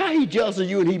 How he jealous of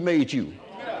you and he made you?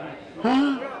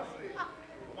 Huh?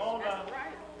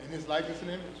 In his likeness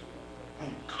and image.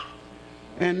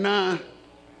 And now,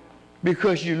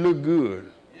 because you look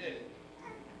good,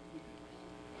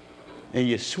 and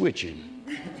you're switching.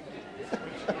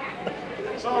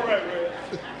 It's all right, Red.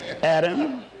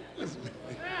 Adam.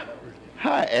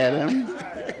 Hi, Adam.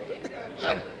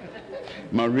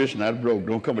 My wrist not broke.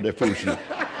 Don't come with that foolishness.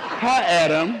 Hi,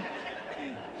 Adam.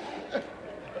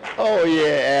 Oh,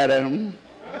 yeah, Adam.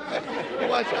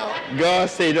 Watch out. God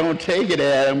say don't take it,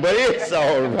 Adam, but it's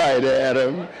all right,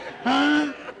 Adam.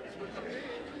 Huh?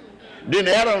 Then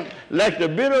Adam like the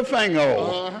bitter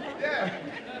finger.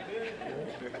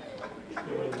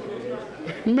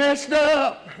 Messed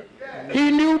up.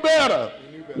 He knew better.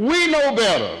 We know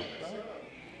better.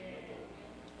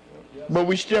 But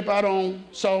we step out on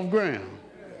soft ground.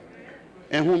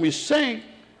 And when we sink,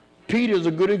 Peter's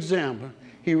a good example.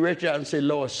 He reached out and said,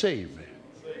 Lord, save me.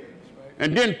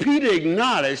 And then Peter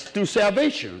acknowledged through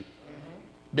salvation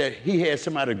that he had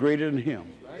somebody greater than him.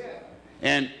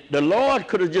 And the Lord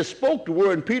could have just spoke the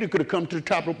word and Peter could have come to the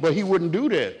top, but he wouldn't do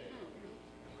that.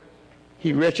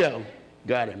 He reached out,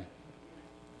 got him.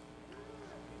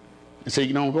 And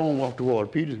said, go and walk the water.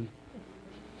 Peter,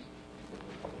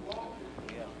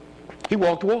 he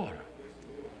walked the water.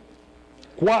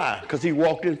 Why? Because he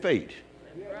walked in faith.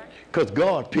 Because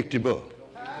God picked him up.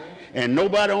 And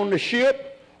nobody on the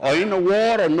ship or in the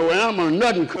water, no animal,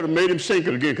 nothing could have made him sink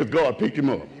again because God picked him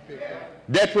up.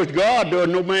 That's what God does.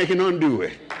 No man can undo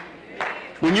it.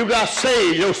 When you got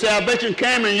saved, your salvation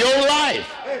came in your life.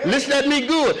 Listen at me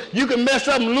good. You can mess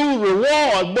up and lose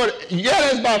rewards, but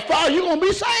yet it's by fire you're going to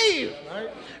be saved.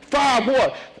 Fire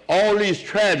what? All these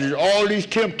tragedies, all these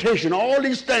temptations, all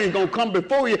these things going to come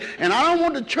before you. And I don't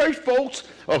want the church folks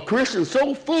or Christians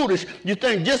so foolish, you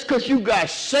think just because you got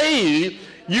saved,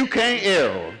 you can't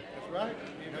err.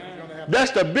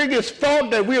 That's the biggest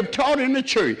fault that we have taught in the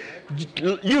church.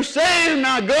 You saved,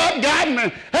 now God got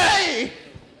me. Hey!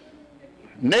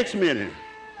 Next minute,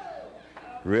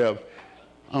 Rev,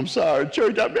 I'm sorry,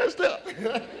 church, I messed up.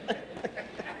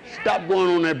 Stop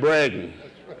going on that bragging.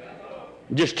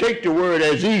 Just take the word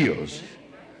as is.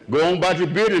 Go on about your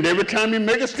business. Every time you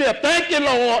make a step, thank you,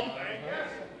 Lord,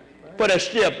 for that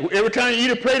step. Every time you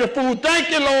eat a plate of food, thank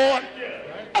you, Lord.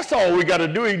 That's all we got to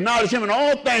do. Acknowledge him in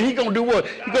all things. He's going to do what?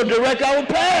 He's going to direct our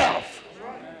path.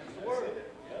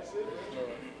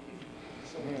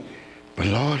 But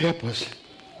Lord, help us.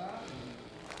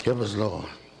 Help us, Lord.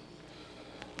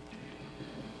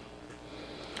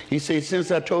 He said, since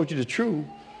I told you the truth,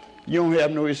 you don't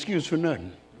have no excuse for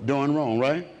nothing. Doing wrong,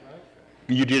 right?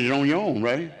 You did it on your own,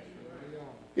 right?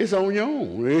 It's on your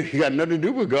own. It got nothing to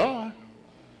do with God.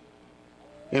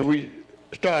 And we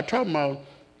started talking about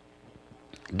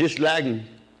disliking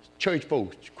church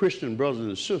folks, Christian brothers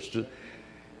and sisters.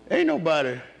 Ain't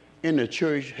nobody in the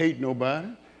church hate nobody.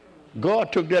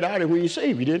 God took that out of when you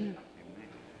saved you, didn't he?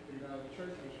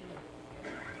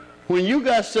 When you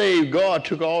got saved, God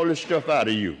took all this stuff out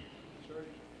of you.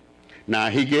 Now,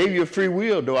 he gave you a free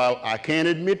will, though I can't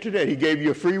admit to that. He gave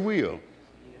you a free will.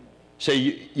 Say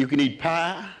you can eat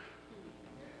pie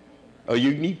or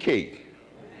you can eat cake.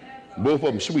 Both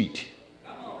of them sweet.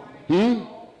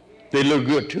 They look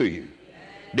good to you.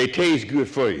 They taste good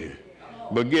for you.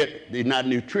 But yet, they're not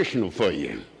nutritional for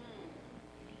you.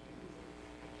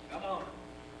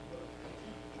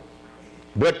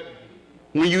 But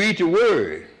when you eat the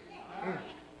word,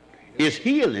 it's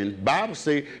healing, Bible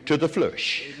say, to the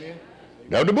flesh.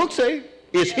 Now the book say,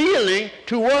 it's healing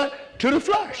to what? To the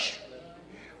flesh.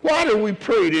 Why do we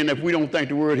pray then if we don't think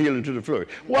the word healing to the flesh?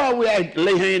 Why we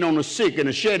lay hand on the sick and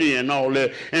the shed in and all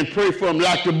that and pray for them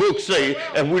like the book say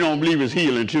if we don't believe it's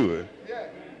healing to it?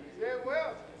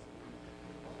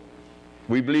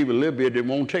 We believe a little bit, it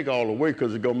won't take all the way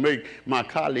because it's going to make my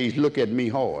colleagues look at me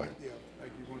hard. Yeah,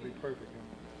 like you want to be perfect.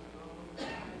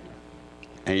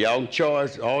 And y'all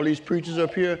charge all these preachers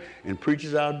up here and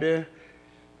preachers out there,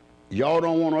 y'all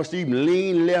don't want us to even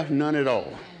lean left, none at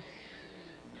all.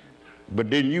 But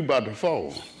then you about to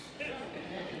fall.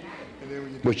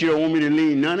 But you don't want me to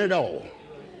lean none at all.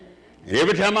 And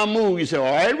every time I move, you say, all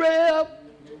right, Reb.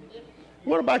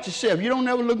 What about yourself? You don't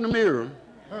never look in the mirror.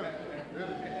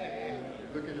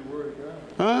 Look at the word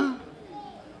of God. Huh?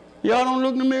 Y'all don't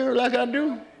look in the mirror like I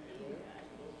do?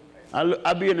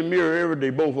 I be in the mirror every day,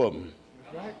 both of them.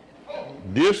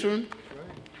 This one,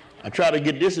 I try to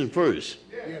get this one first.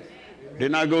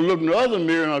 Then I go look in the other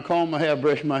mirror and I comb my hair,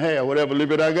 brush my hair, whatever little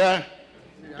bit I got,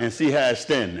 and see how it's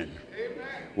standing.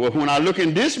 Well, when I look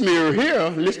in this mirror here,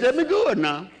 listen at me good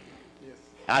now.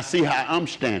 I see how I'm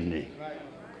standing.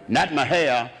 Not my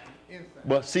hair,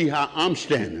 but see how I'm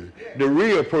standing. The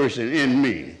real person in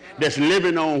me that's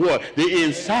living on what? The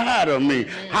inside of me.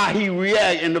 How he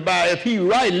react in the Bible. If he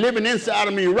right, living inside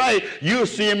of me right, you'll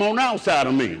see him on the outside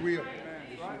of me.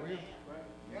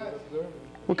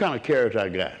 What kind of character I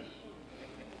got?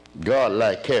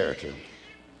 God-like character.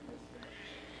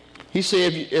 He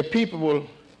said if people will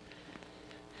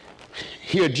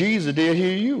hear Jesus, they'll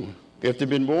hear you if they've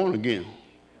been born again.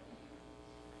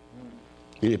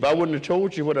 And if I wouldn't have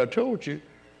told you what I told you,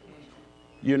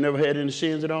 you'd never had any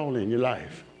sins at all in your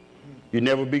life. You'd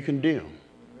never be condemned.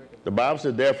 The Bible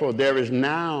said, therefore, there is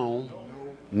now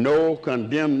no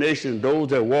condemnation those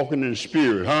that are walking in the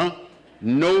Spirit, huh?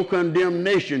 No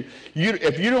condemnation.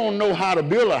 If you don't know how to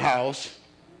build a house,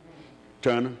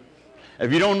 Turner,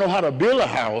 if you don't know how to build a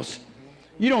house,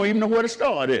 you don't even know where to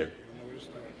start at.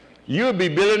 You'll be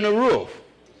building the roof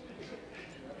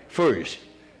first.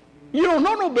 You don't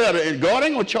know no better, and God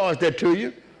ain't going to charge that to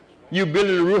you. You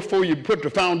building the roof before you put the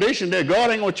foundation there, God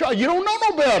ain't going to charge. You don't know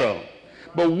no better.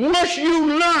 But once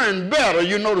you learn better,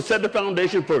 you know to set the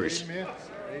foundation first. Amen.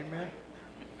 Amen.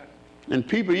 And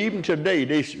people, even today,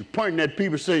 they pointing at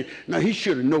people saying, now he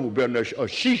should have known better than that, or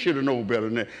she should have known better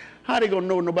than that. How they going to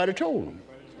know nobody told them?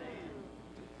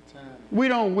 We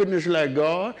don't witness like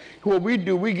God. What we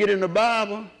do, we get in the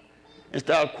Bible and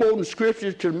start quoting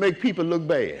scriptures to make people look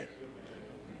bad.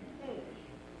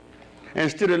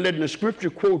 Instead of letting the scripture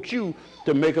quote you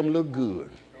to make them look good.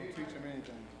 Don't teach them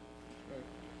anything.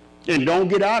 And don't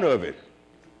get out of it.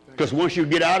 Because once you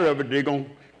get out of it, they're going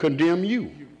to condemn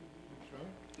you.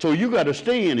 So you got to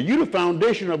stay in it. You're the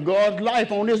foundation of God's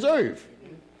life on this earth.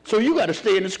 So you got to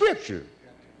stay in the scripture.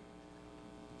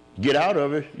 Get out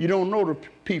of it. You don't know the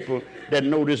people that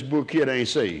know this book here that ain't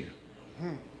saved.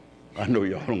 I know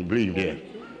y'all don't believe that.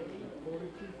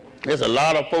 There's a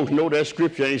lot of folks know that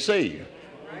scripture ain't saved.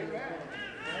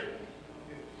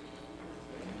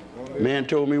 Man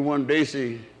told me one day,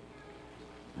 see,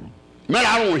 man,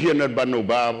 I don't want to hear nothing about no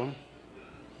Bible.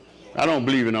 I don't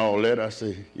believe in all that. I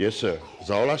say, yes, sir. That's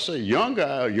all I say. Young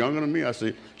guy, younger than me, I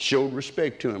say, showed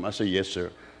respect to him. I say, yes,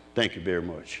 sir. Thank you very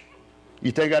much.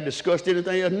 You think I discussed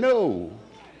anything else? No.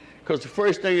 Because the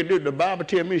first thing he did, the Bible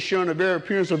tells me, showing the very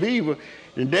appearance of evil.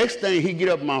 The next thing he get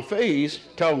up in my face,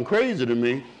 talking crazy to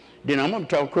me, then I'm going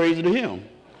to talk crazy to him.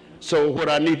 So what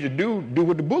I need to do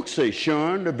what the book says,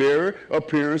 shun the very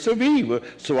appearance of evil.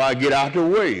 So I get out the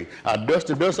way. I dust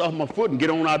the dust off my foot and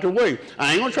get on out the way.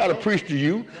 I ain't going to try to preach to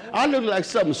you. I look like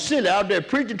something silly out there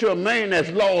preaching to a man that's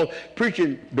lost,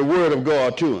 preaching the word of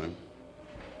God to him.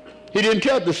 He didn't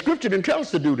tell, the scripture didn't tell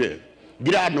us to do that.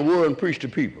 Get out in the world and preach to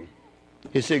people.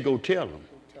 He said, go tell them.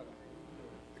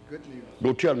 The good news.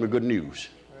 Go tell them the good news.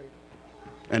 Right.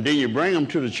 And then you bring them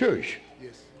to the church.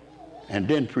 Yes. And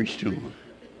then preach to them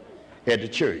at the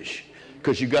church.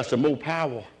 Because you got some more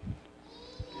power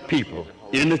people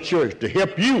in the church to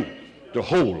help you to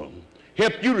hold them.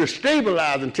 Help you to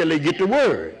stabilize until they get the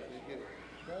word.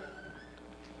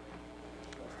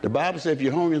 The Bible says if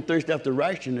you're hungry and thirsty after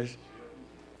righteousness,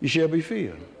 you shall be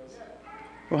filled.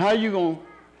 Well, how are you going to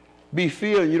be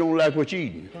filled and you don't like what you're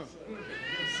eating?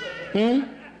 You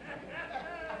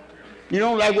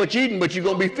don't like what you're eating, but you're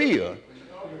going to be filled.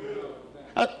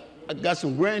 I got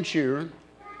some grandchildren,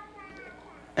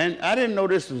 and I didn't know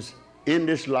this was in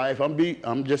this life.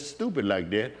 I'm just stupid like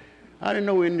that. I didn't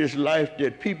know in this life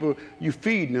that people, you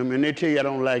feed them and they tell you I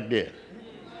don't like that.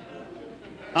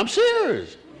 I'm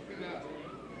serious.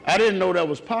 I didn't know that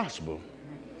was possible.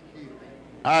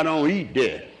 I don't eat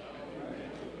that.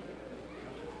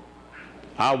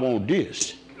 I want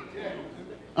this.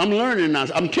 I'm learning now.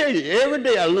 I'm telling you, every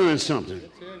day I learn something.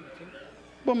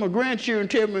 But my grandchildren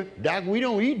tell me, Doc, we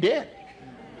don't eat that.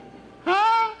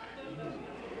 Huh?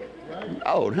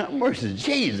 Lord, have mercy,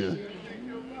 Jesus.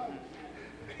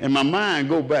 And my mind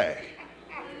go back.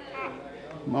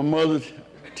 My mother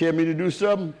tell me to do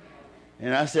something,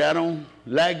 and I say, I don't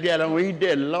like that, I don't eat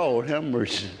that. Lord, have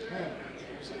mercy.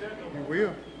 You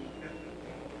will.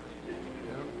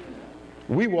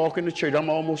 We walk in the church, I'm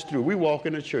almost through. We walk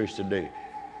in the church today.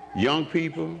 Young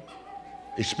people,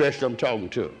 especially I'm talking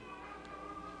to,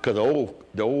 because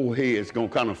the old head's going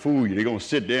to kind of fool you. They're going to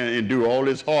sit there and do all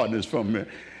this hardness from me.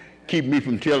 Keep me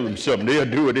from telling them something. They'll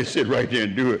do it. They sit right there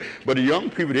and do it. But the young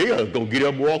people, they are going to get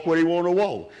up and walk where they want to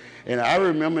walk. And I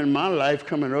remember in my life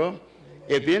coming up,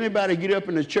 if anybody get up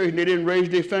in the church and they didn't raise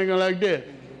their finger like that,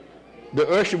 the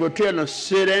usher would tell them,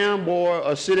 sit down, boy,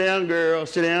 or sit down, girl,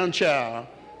 sit down, child.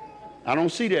 I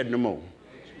don't see that no more.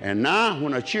 And now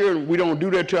when our children, we don't do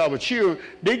that to our children,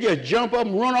 they just jump up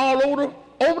and run all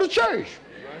over the church.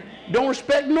 Right. Don't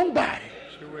respect nobody.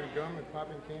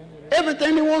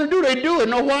 Everything they want to do, they do it.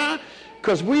 Know why?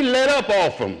 Because we let up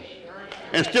off them.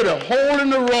 Instead of holding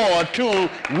the rod to them,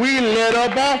 we let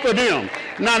up off of them.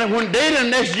 Now, when they the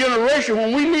next generation,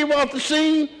 when we leave off the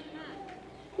scene,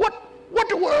 what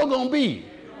the world going to be?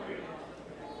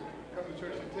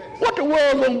 What the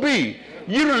world going to be?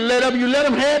 You done let up, you let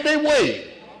them have their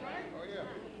way.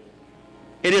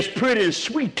 It is pretty and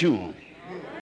sweet to them.